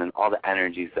going on and all the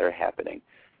energies that are happening.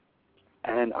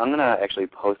 And I'm going to actually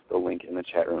post the link in the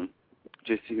chat room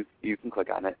just so you can click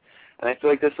on it. And I feel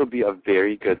like this will be a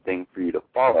very good thing for you to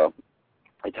follow.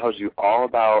 It tells you all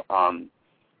about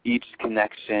each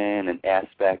connection and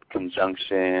aspect,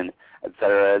 conjunction,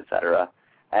 etc., etc.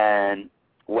 And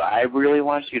what I really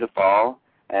want you to follow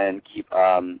and keep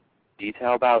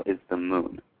detail about is the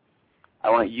moon. I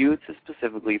want you to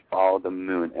specifically follow the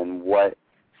moon and what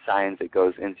signs it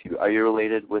goes into. Are you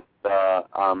related with the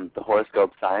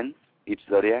horoscope signs, each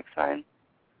zodiac sign?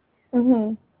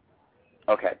 Mhm.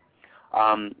 Okay.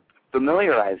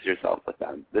 Familiarize yourself with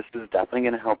them. This is definitely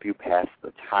going to help you pass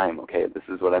the time, okay? This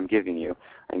is what I'm giving you.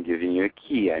 I'm giving you a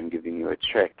key. I'm giving you a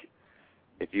trick.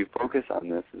 If you focus on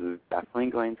this, this is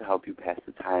definitely going to help you pass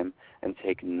the time and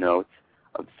take note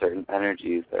of certain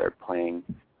energies that are playing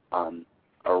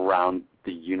around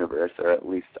the universe, or at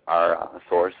least our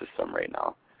solar system right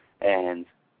now. And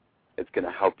it's going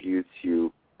to help you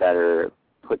to better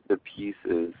put the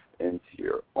pieces into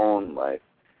your own life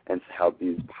and to help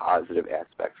these positive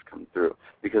aspects come through.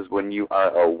 Because when you are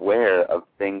aware of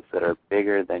things that are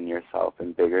bigger than yourself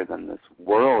and bigger than this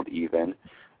world even,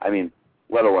 I mean,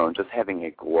 let alone just having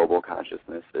a global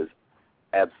consciousness is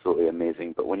absolutely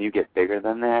amazing. But when you get bigger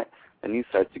than that, then you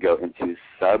start to go into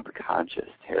subconscious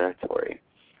territory.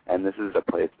 And this is a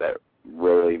place that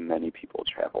really many people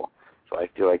travel. So I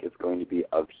feel like it's going to be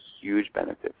of huge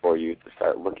benefit for you to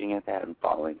start looking at that and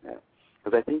following that.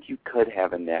 Because I think you could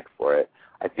have a knack for it.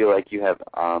 I feel like you have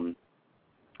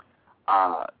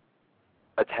a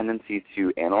tendency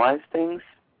to analyze things.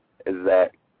 Is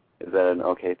that an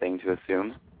okay thing to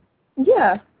assume?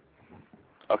 Yeah.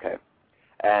 Okay.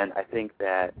 And I think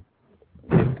that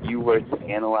if you were to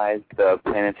analyze the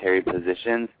planetary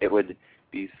positions, it would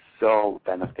be so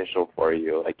beneficial for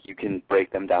you. Like, you can break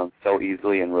them down so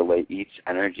easily and relate each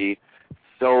energy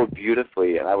so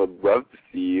beautifully. And I would love to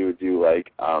see you do,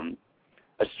 like,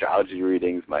 astrology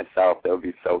readings myself. That would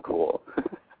be so cool.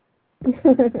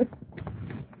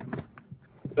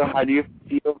 So how do you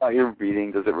feel about your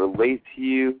reading? Does it relate to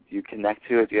you? Do you connect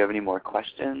to it? Do you have any more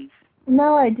questions?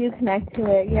 No, I do connect to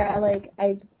it. Yeah, like,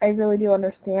 I really do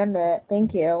understand it.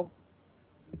 Thank you.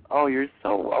 Oh, you're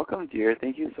so welcome, dear.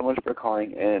 Thank you so much for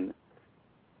calling in.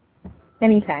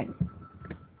 Anytime.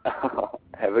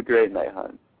 Have a great night,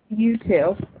 hon. You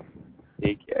too.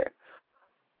 Take care.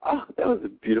 Oh, that was a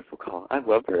beautiful call. I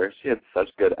love her. She had such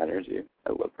good energy.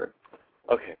 I love her.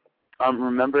 Okay.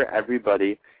 Remember,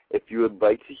 everybody, if you would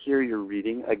like to hear your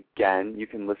reading again, you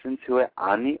can listen to it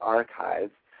on the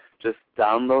archives. Just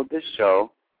download the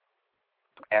show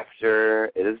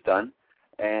after it is done,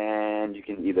 and you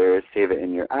can either save it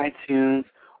in your iTunes,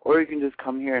 or you can just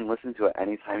come here and listen to it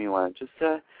anytime you want, just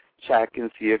to check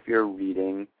and see if your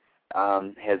reading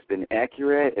has been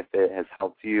accurate, if it has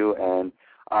helped you, and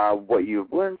what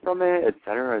you've learned from it,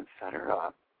 etc.,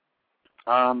 etc.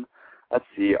 Let's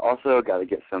see. Also, got to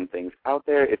get some things out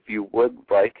there. If you would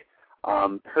like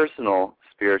personal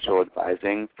spiritual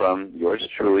advising from yours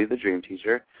truly, the Dream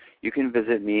Teacher, you can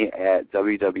visit me at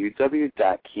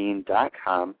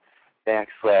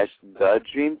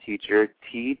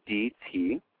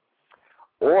www.keen.com/thedreamteacherTDT,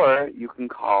 or you can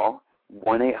call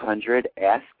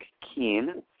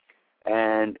 1-800-ASK-KEEN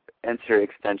and enter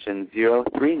extension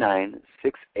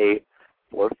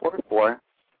 039-68444.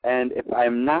 And if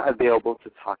I'm not available to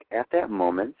talk at that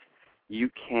moment, you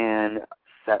can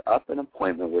set up an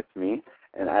appointment with me,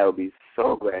 and I will be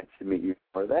so glad to meet you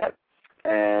for that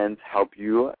and help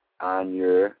you on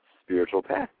your spiritual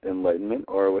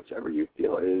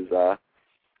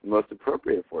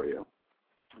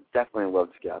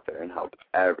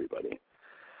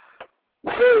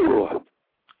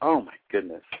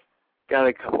goodness. Got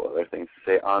a couple other things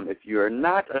to say. If you are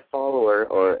not a follower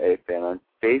or a fan on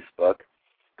Facebook,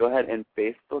 go ahead and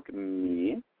Facebook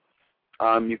me.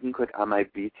 You can click on my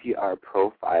BTR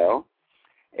profile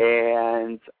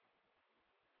and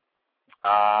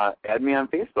add me on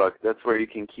Facebook. That's where you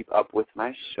can keep up with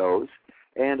my shows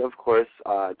and, of course,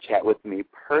 chat with me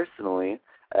personally,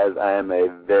 as I am a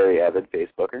very avid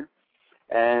Facebooker.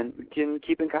 And we can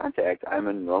keep in contact. I'm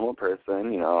a normal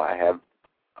person. I have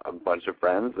a bunch of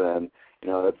friends, and,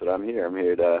 that's what I'm here. I'm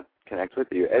here to connect with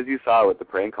you. As you saw with the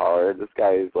prank caller, this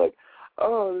guy is like,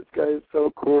 oh, this guy is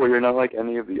so cool. You're not like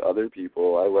any of the other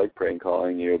people. I like prank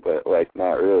calling you, but,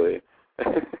 not really.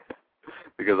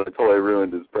 Because I totally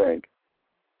ruined his prank.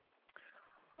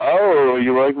 Oh,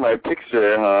 you like my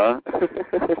picture, huh?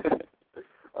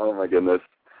 Oh, my goodness.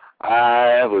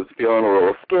 I was feeling a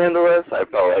little scandalous. I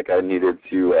felt like I needed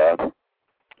to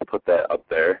put that up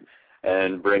there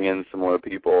and bring in some more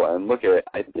people. And look at it.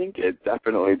 I think it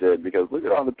definitely did, because look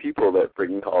at all the people that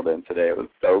freaking called in today. It was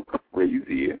so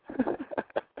crazy.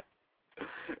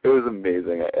 It was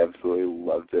amazing. I absolutely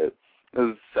loved it. It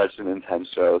was such an intense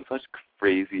show, such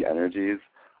crazy energies.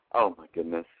 Oh, my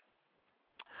goodness.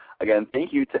 Again,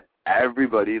 thank you to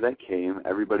everybody that came,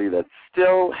 everybody that's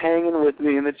still hanging with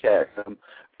me in the chat room.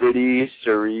 Brittany,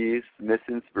 Cherise, Miss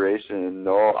Inspiration, and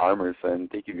Noel Armerson.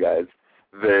 Thank you guys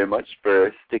very much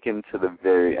for sticking to the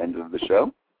very end of the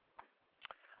show.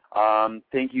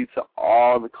 Thank you to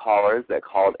all the callers that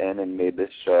called in and made this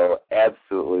show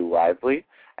absolutely lively.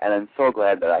 And I'm so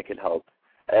glad that I could help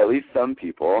at least some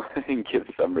people and give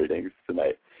some readings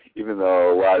tonight, even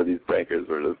though a lot of these prankers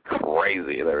were just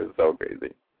crazy. They were so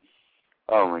crazy.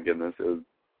 Oh, my goodness. It was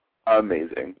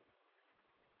amazing.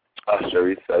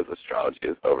 Cherise says astrology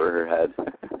is over her head.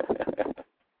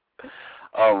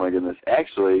 Oh, my goodness.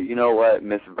 Actually, you know what,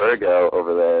 Miss Virgo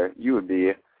over there, you would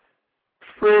be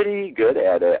pretty good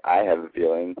at it, I have a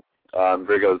feeling.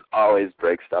 Virgos always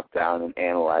break stuff down and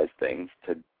analyze things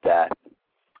to death.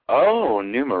 Oh,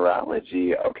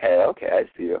 numerology. Okay, I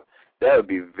see you. That would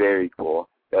be very cool.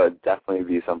 That would definitely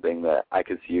be something that I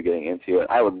could see you getting into. And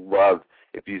I would love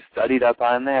if you studied up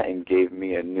on that and gave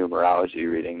me a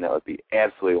numerology reading. That would be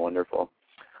absolutely wonderful.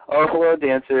 Oh, hello,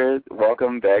 dancers.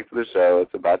 Welcome back to the show.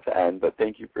 It's about to end, but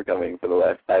thank you for coming for the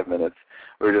last 5 minutes.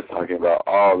 We were just talking about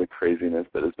all the craziness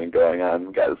that has been going on.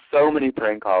 We've got so many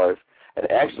prank callers, and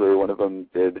actually one of them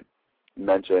did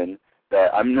mention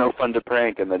that I'm no fun to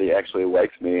prank and that he actually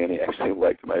likes me and he actually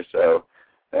liked my show.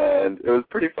 And it was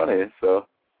pretty funny. So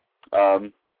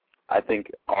I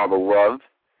think all the love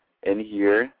in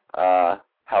here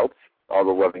helps, all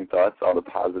the loving thoughts, all the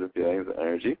positive feelings and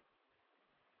energy.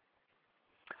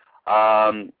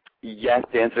 Yes,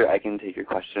 Dancer, I can take your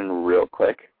question real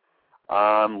quick.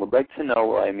 Would like to know,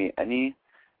 will I meet any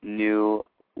new,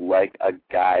 like a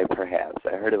guy perhaps?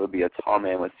 I heard it would be a tall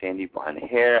man with sandy blonde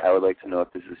hair. I would like to know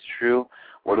if this is true.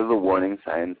 What are the warning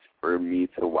signs for me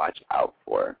to watch out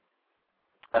for?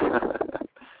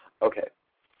 Okay,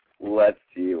 let's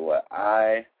see what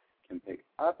I can pick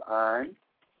up on.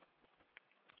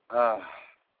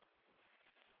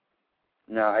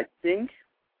 Now, I think,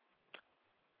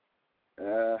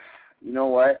 you know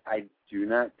what? I do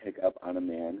not pick up on a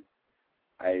man.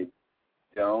 I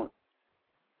don't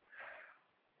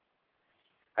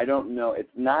know.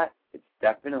 It's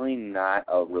definitely not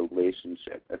a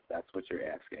relationship, if that's what you're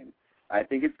asking. I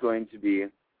think it's going to be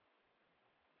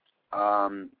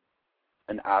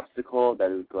an obstacle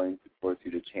that is going to force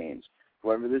you to change.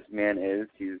 Whoever this man is,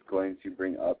 he's going to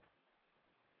bring up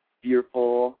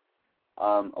fearful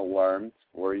alarms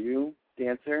for you,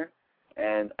 Dancer.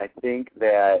 And I think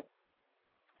that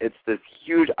it's this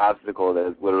huge obstacle that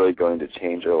is literally going to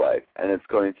change your life. And it's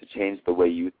going to change the way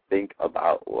you think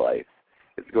about life.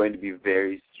 It's going to be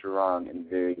very strong and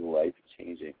very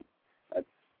life-changing. That's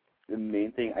the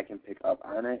main thing I can pick up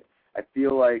on it. I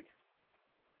feel like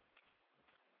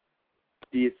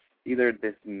either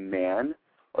this man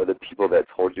or the people that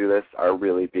told you this are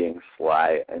really being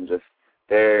sly and just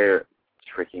they're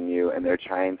tricking you and they're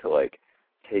trying to like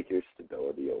take your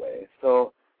stability away.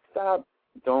 So stop.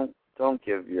 Don't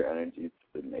give your energy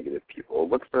to the negative people.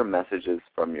 Look for messages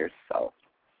from yourself.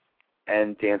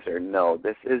 And Dancer, no,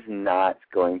 this is not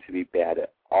going to be bad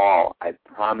at all. I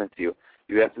promise you.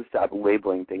 You have to stop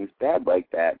labeling things bad like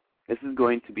that. This is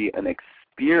going to be an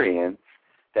experience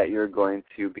that you're going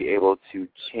to be able to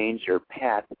change your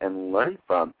path and learn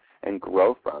from and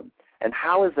grow from. And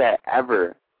how is that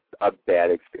ever a bad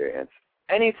experience?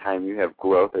 Anytime you have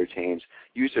growth or change,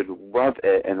 you should love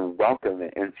it and welcome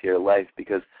it into your life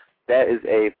because that is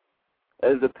a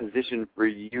That is a position for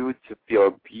you to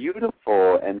feel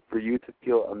beautiful and for you to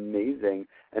feel amazing.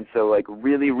 And so, like,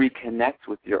 really reconnect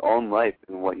with your own life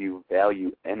and what you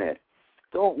value in it.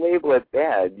 Don't label it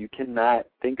bad. You cannot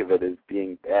think of it as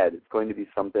being bad. It's going to be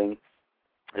something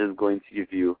that is going to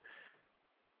give you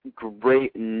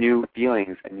great new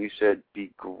feelings, and you should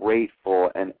be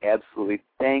grateful and absolutely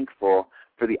thankful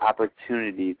for the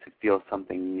opportunity to feel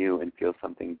something new and feel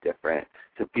something different,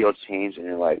 to feel change in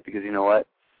your life. Because you know what?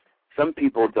 Some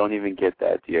people don't even get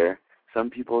that, dear. Some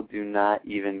people do not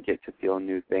even get to feel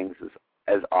new things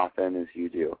as often as you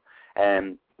do.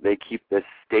 And they keep this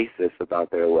stasis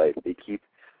about their life. They keep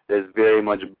this very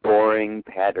much boring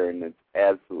pattern that's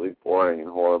absolutely boring and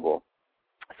horrible.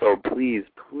 So please,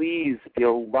 please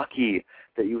feel lucky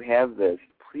that you have this.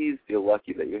 Please feel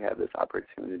lucky that you have this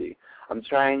opportunity. I'm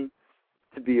trying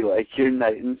to be like your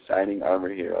knight in shining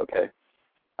armor here, okay?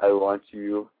 I want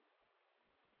you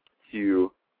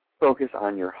to focus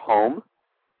on your home,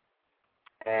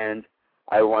 and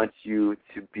I want you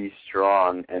to be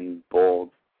strong and bold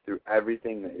through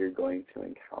everything that you're going to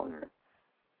encounter.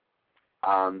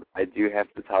 I do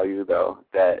have to tell you, though,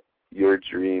 that your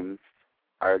dreams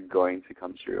are going to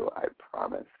come true, I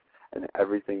promise. And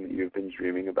everything that you've been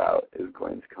dreaming about is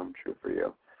going to come true for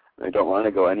you. And I don't want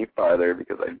to go any farther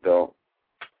because I don't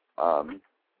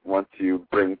want to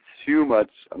bring too much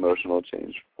emotional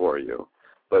change for you.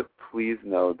 But please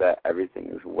know that everything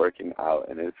is working out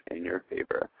and is in your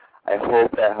favor. I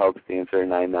hope that helps answer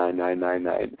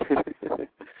 99999.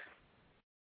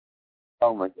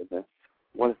 Oh my goodness.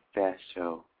 What a fast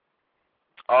show.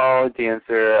 Oh,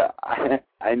 Dancer,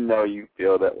 I know you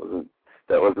feel that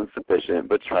wasn't sufficient,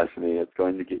 but trust me, it's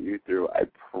going to get you through. I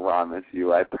promise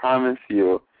you. I promise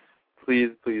you. Please,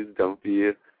 please don't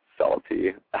be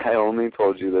salty. I only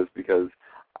told you this because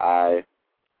I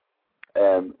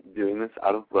am doing this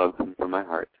out of love and from my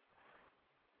heart.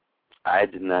 I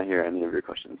did not hear any of your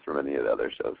questions from any of the other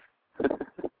shows.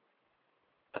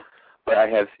 But I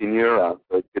have seen you around,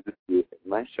 so it's good to see you in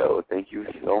my show. Thank you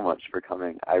so much for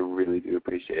coming. I really do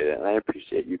appreciate it, and I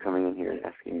appreciate you coming in here and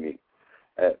asking me.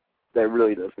 That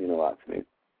really does mean a lot to me.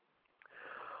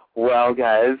 Well,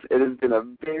 guys, it has been a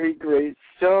very great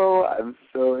show. I'm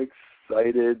so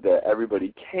excited that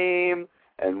everybody came,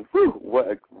 and whew, what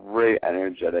a great,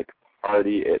 energetic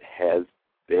party it has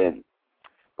been.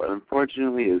 But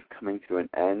unfortunately, it is coming to an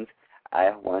end.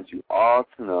 I want you all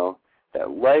to know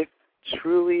that life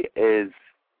truly is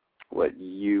what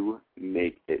you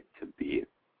make it to be.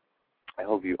 I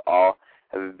hope you all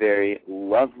have a very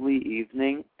lovely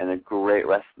evening and a great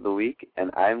rest of the week,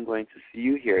 and I'm going to see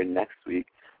you here next week,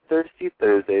 Thirsty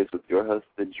Thursdays, with your host,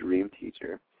 The Dream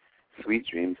Teacher. Sweet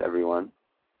dreams, everyone.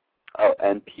 Oh,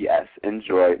 and P.S.,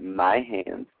 enjoy My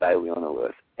Hands by Leona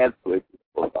Lewis. Absolutely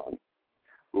beautiful song.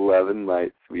 Love and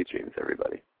light, sweet dreams,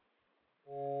 everybody.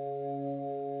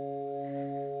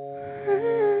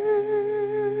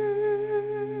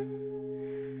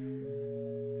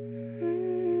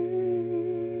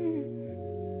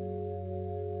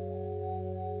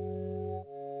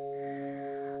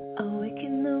 Awake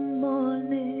in the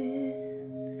morning,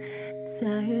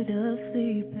 tired of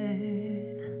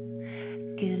sleeping,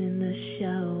 get in the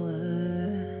shower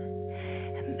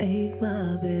and make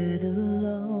my bed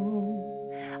alone.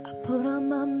 I put on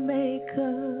my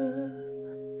makeup,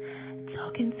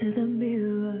 talking to the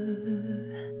mirror,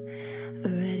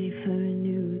 ready for a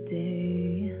new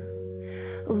day.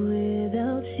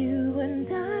 Without you and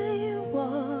I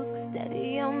walk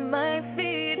steady on my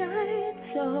feet, I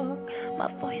talk. My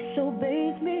voice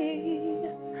obeys me.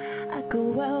 I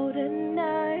go out at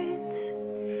night,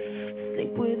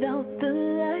 sleep without the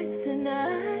lights, and I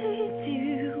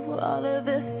do all of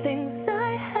the things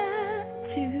I have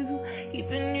to,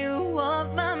 keeping you off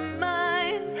my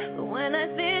mind. But when I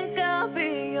think I'll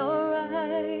be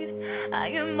alright, I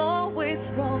am always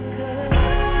wrong.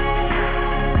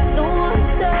 No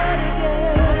one said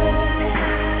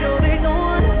again. No, they don't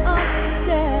want to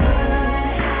understand.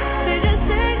 They just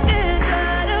think it's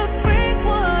right to bring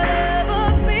whatever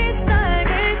peace I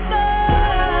may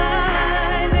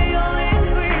find. They only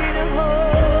agree to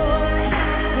hold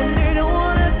when they don't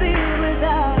want to be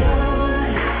without.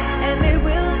 And they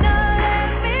will not let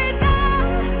me go.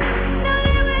 No,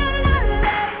 they will not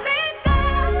let me go.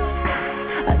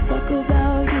 I talk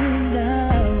about you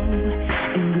now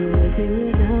and go a day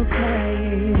without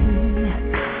crying.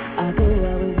 I go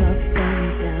out with my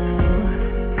friends now.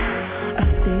 I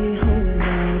stay home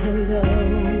all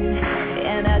alone,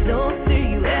 and I don't see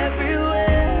you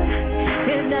everywhere.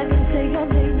 And I can say your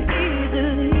name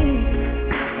easily.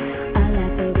 I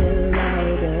laugh a bit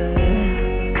louder.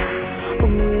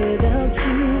 Without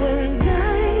you and I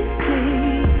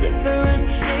see different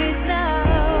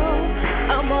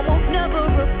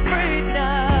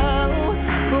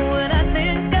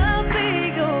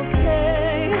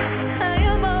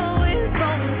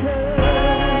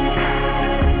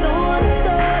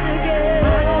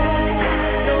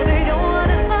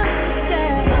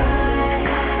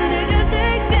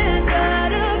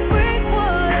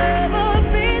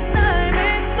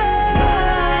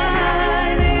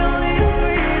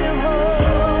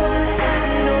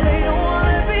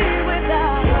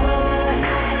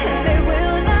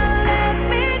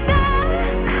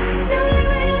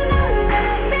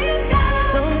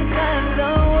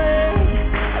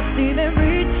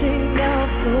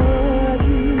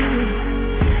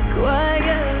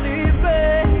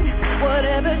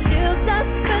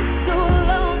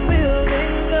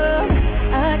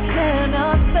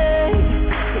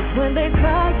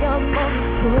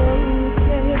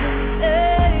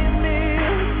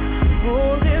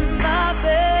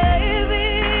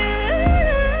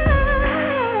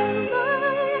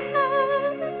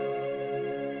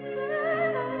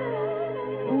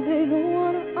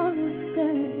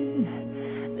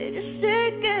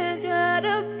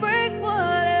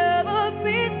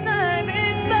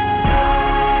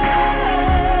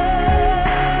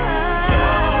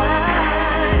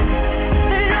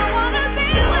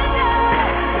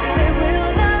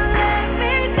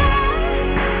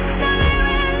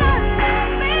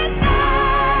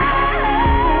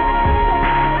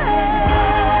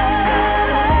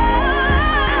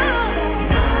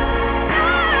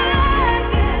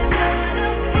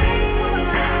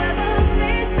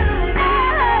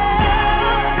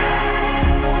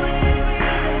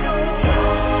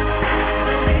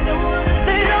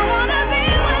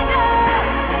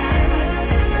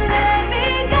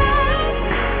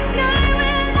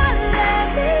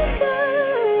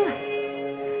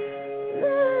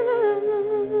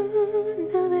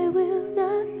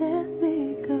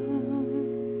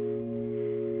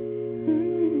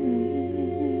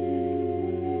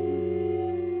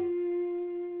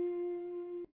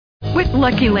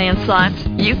Lucky Land Slots,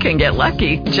 you can get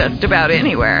lucky just about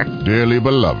anywhere. Dearly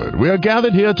beloved, we are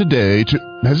gathered here today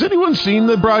to... Has anyone seen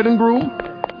the bride and groom?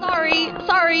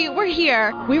 Sorry, we're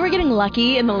here. We were getting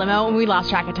lucky in the limo and we lost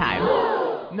track of time.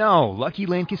 No, Lucky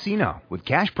Land Casino, with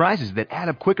cash prizes that add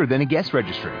up quicker than a guest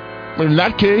registry. In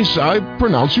that case, I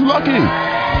pronounce you lucky.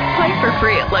 Play for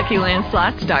free at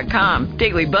LuckyLandSlots.com.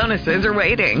 Daily bonuses are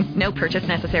waiting. No purchase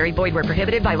necessary. Void where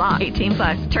prohibited by law.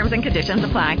 18+. Terms and conditions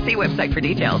apply. See website for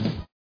details.